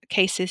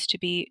cases to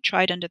be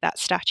tried under that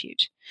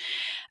statute.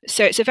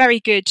 So it's a very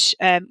good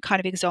kind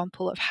of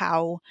example of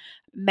how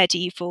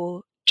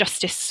medieval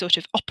justice sort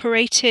of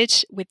operated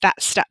with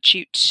that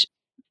statute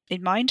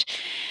in mind.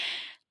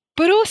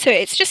 But also,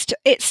 it's just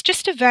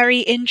a very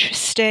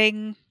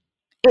interesting.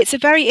 It's a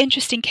very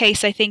interesting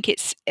case. I think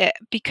it's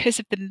because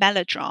of the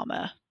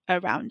melodrama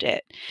around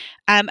it,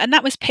 and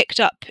that was picked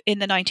up in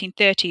the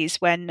 1930s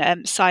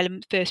when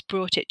Salem first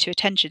brought it to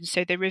attention.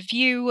 So the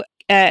review,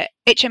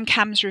 H.M.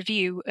 Camm's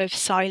review of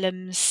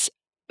Salem's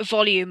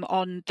volume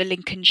on the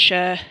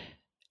Lincolnshire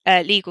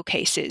legal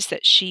cases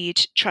that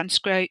she'd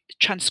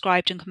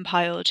transcribed and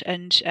compiled,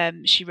 and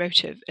she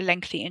wrote a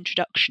lengthy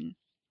introduction,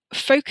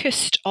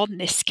 focused on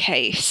this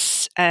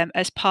case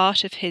as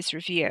part of his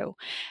review,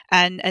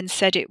 and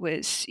said it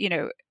was,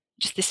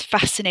 just this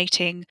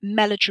fascinating,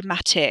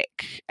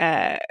 melodramatic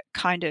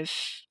kind of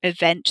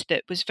event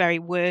that was very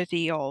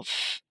worthy of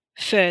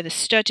further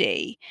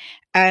study.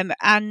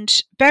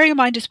 And bearing in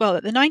mind as well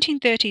that the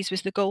 1930s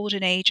was the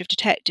golden age of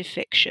detective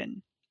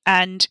fiction.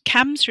 And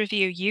Camm's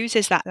review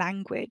uses that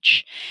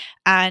language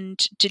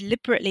and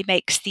deliberately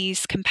makes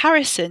these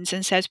comparisons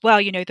and says, well,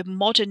 the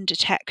modern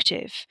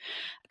detective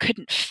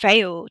couldn't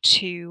fail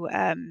to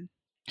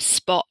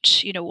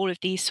spot, all of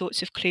these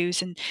sorts of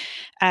clues,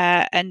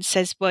 and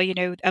says, well,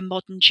 a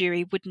modern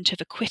jury wouldn't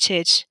have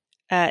acquitted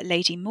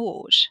Lady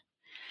Maud.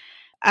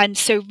 And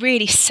so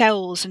really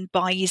sells and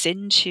buys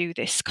into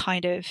this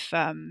kind of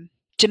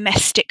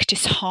domestic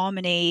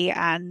disharmony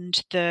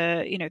and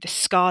the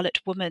Scarlet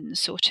Woman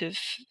sort of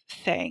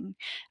thing,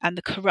 and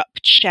the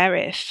corrupt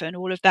sheriff and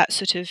all of that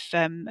sort of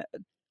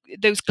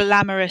those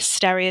glamorous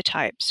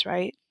stereotypes,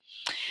 right?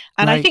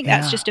 And right, I think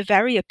that's yeah. just a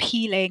very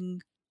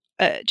appealing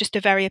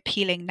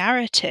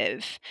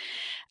narrative,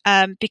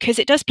 because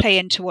it does play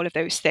into all of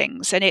those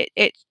things, and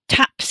it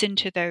taps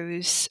into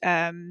those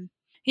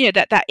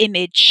that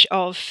image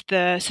of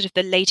the sort of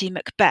the Lady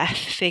Macbeth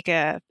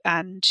figure,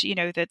 and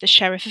the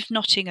Sheriff of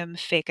Nottingham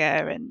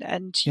figure,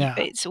 and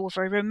it's all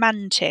very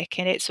romantic,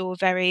 and it's all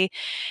very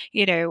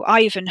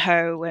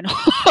Ivanhoe and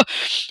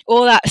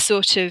all that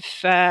sort of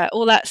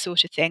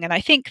thing. And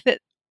I think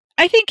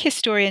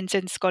historians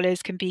and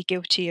scholars can be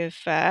guilty of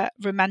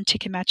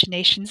romantic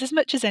imaginations as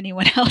much as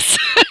anyone else.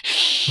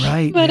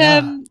 Right. But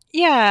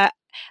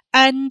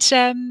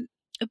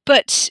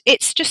but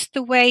it's just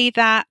the way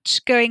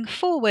that going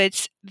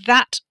forwards,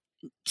 that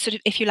sort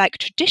of, if you like,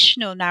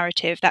 traditional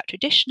narrative, that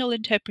traditional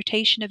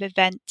interpretation of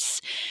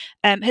events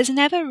has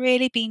never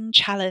really been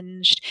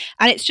challenged.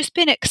 And it's just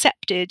been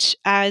accepted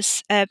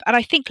as, and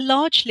I think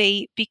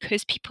largely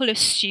because people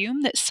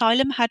assume that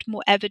Salem had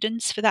more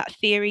evidence for that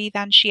theory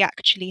than she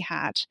actually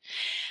had.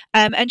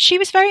 And she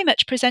was very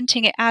much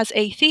presenting it as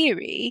a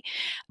theory,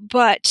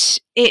 but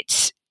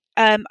it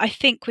I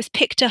think was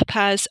picked up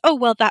as, oh,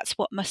 well, that's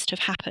what must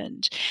have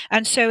happened.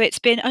 And so it's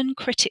been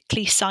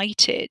uncritically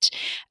cited.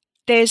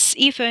 There's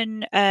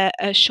even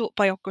a short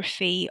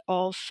biography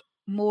of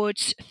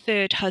Maud's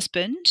third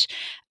husband,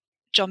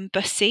 John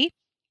Bussey,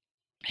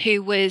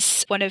 who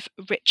was one of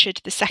Richard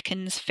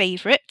II's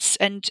favourites,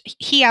 and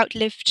he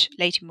outlived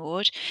Lady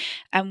Maud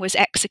and was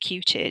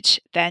executed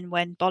then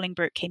when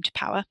Bolingbroke came to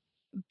power.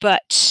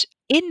 But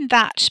in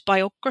that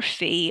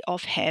biography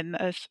of him,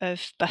 of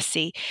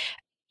Bussey,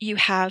 you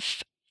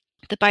have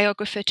the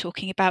biographer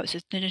talking about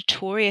the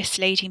notorious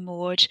Lady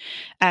Maud,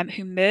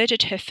 who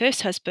murdered her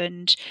first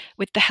husband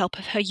with the help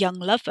of her young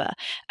lover.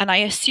 And I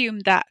assume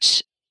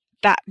that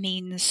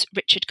means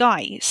Richard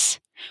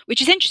Guise,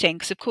 which is interesting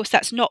because, of course,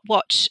 that's not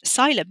what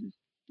Salem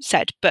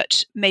said,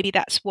 but maybe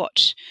that's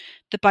what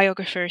the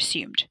biographer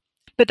assumed.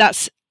 But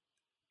that's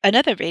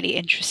another really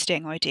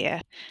interesting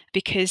idea,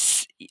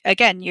 because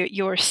again,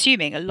 you're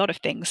assuming a lot of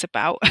things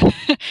about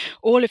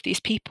all of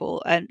these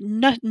people, and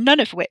none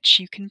of which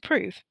you can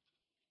prove.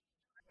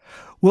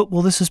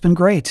 Well, this has been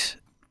great.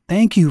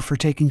 Thank you for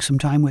taking some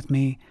time with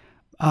me.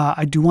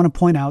 I do want to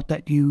point out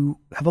that you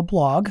have a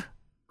blog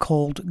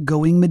called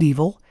Going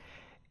Medieval,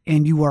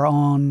 and you are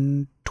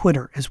on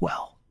Twitter as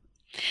well.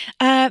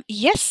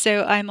 Yes,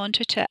 so I'm on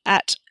Twitter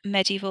at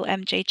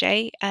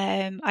medievalmjj.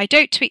 I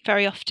don't tweet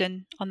very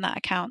often on that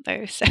account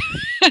though, so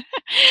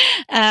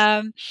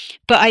but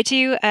I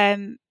do.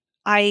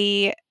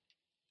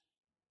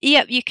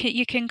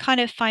 You can kind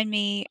of find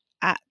me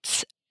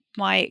at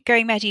my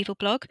Going Medieval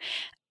blog.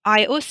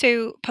 I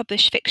also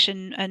publish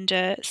fiction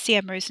under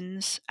C.M.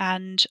 Rosen's,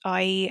 and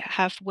I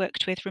have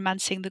worked with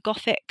Romancing the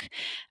Gothic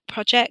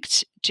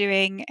project,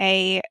 doing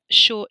a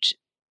short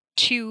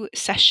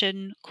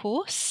 2-session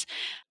course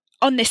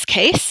on this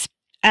case,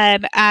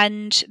 and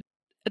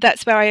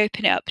that's where I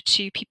open it up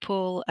to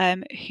people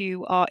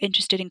who are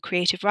interested in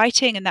creative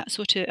writing and that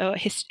sort of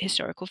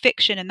historical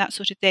fiction and that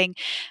sort of thing,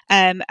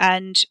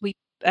 and we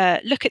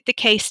look at the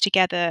case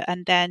together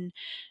and then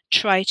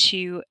try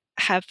to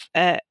have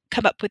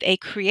come up with a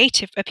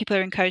creative. People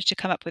are encouraged to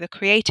come up with a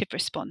creative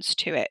response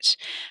to it,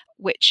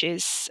 which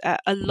is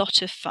a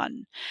lot of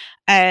fun.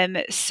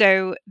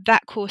 So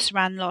that course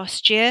ran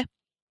last year,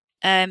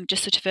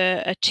 just sort of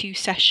a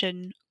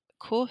 2-session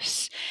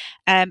course.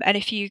 And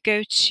if you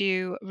go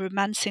to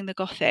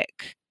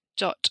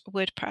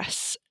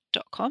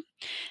romancingthegothic.wordpress.com,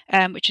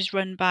 which is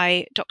run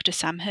by Dr.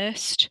 Sam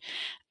Hurst,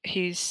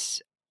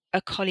 who's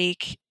a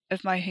colleague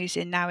of mine who's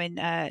now in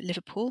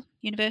Liverpool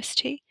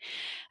University,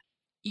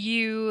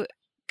 you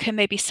can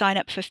maybe sign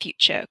up for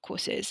future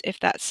courses if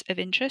that's of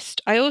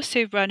interest. I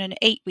also run an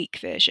 8-week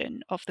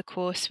version of the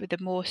course with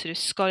a more sort of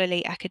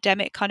scholarly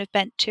academic kind of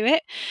bent to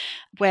it,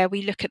 where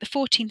we look at the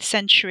 14th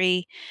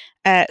century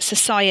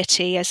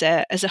society as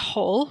a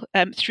whole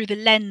through the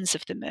lens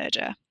of the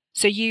murder.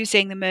 So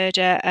using the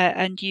murder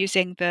and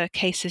using the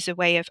case as a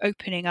way of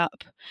opening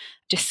up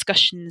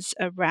discussions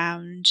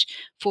around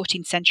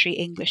 14th century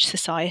English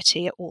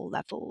society at all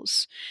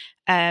levels.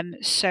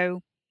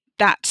 So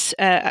that's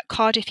at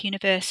Cardiff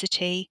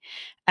University,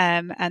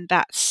 and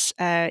that's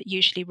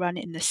usually run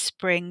in the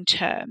spring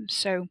term.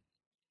 So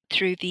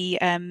through the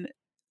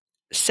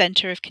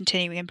Centre of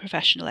Continuing and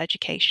Professional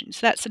Education.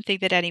 So that's something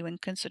that anyone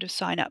can sort of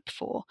sign up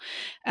for.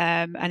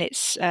 And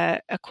it's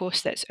a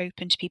course that's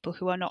open to people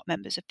who are not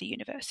members of the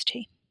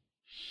university.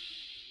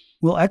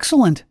 Well,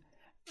 excellent.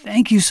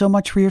 Thank you so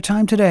much for your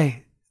time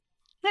today.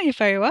 No, you're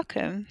very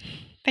welcome.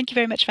 Thank you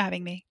very much for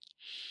having me.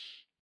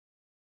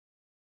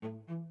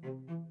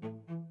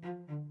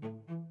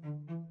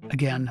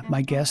 Again,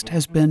 my guest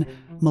has been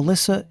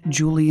Melissa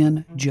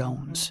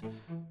Julian-Jones.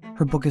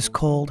 Her book is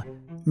called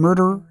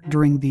Murder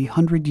During the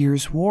 100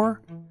 Years'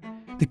 War,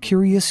 The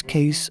Curious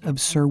Case of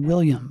Sir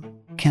William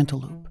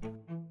Cantilupe.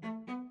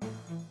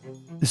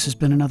 This has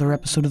been another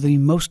episode of the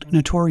Most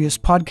Notorious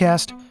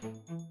Podcast,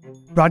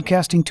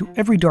 broadcasting to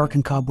every dark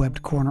and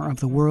cobwebbed corner of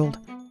the world.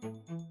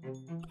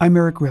 I'm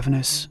Eric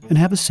Rivenes, and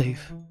have a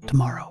safe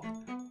tomorrow.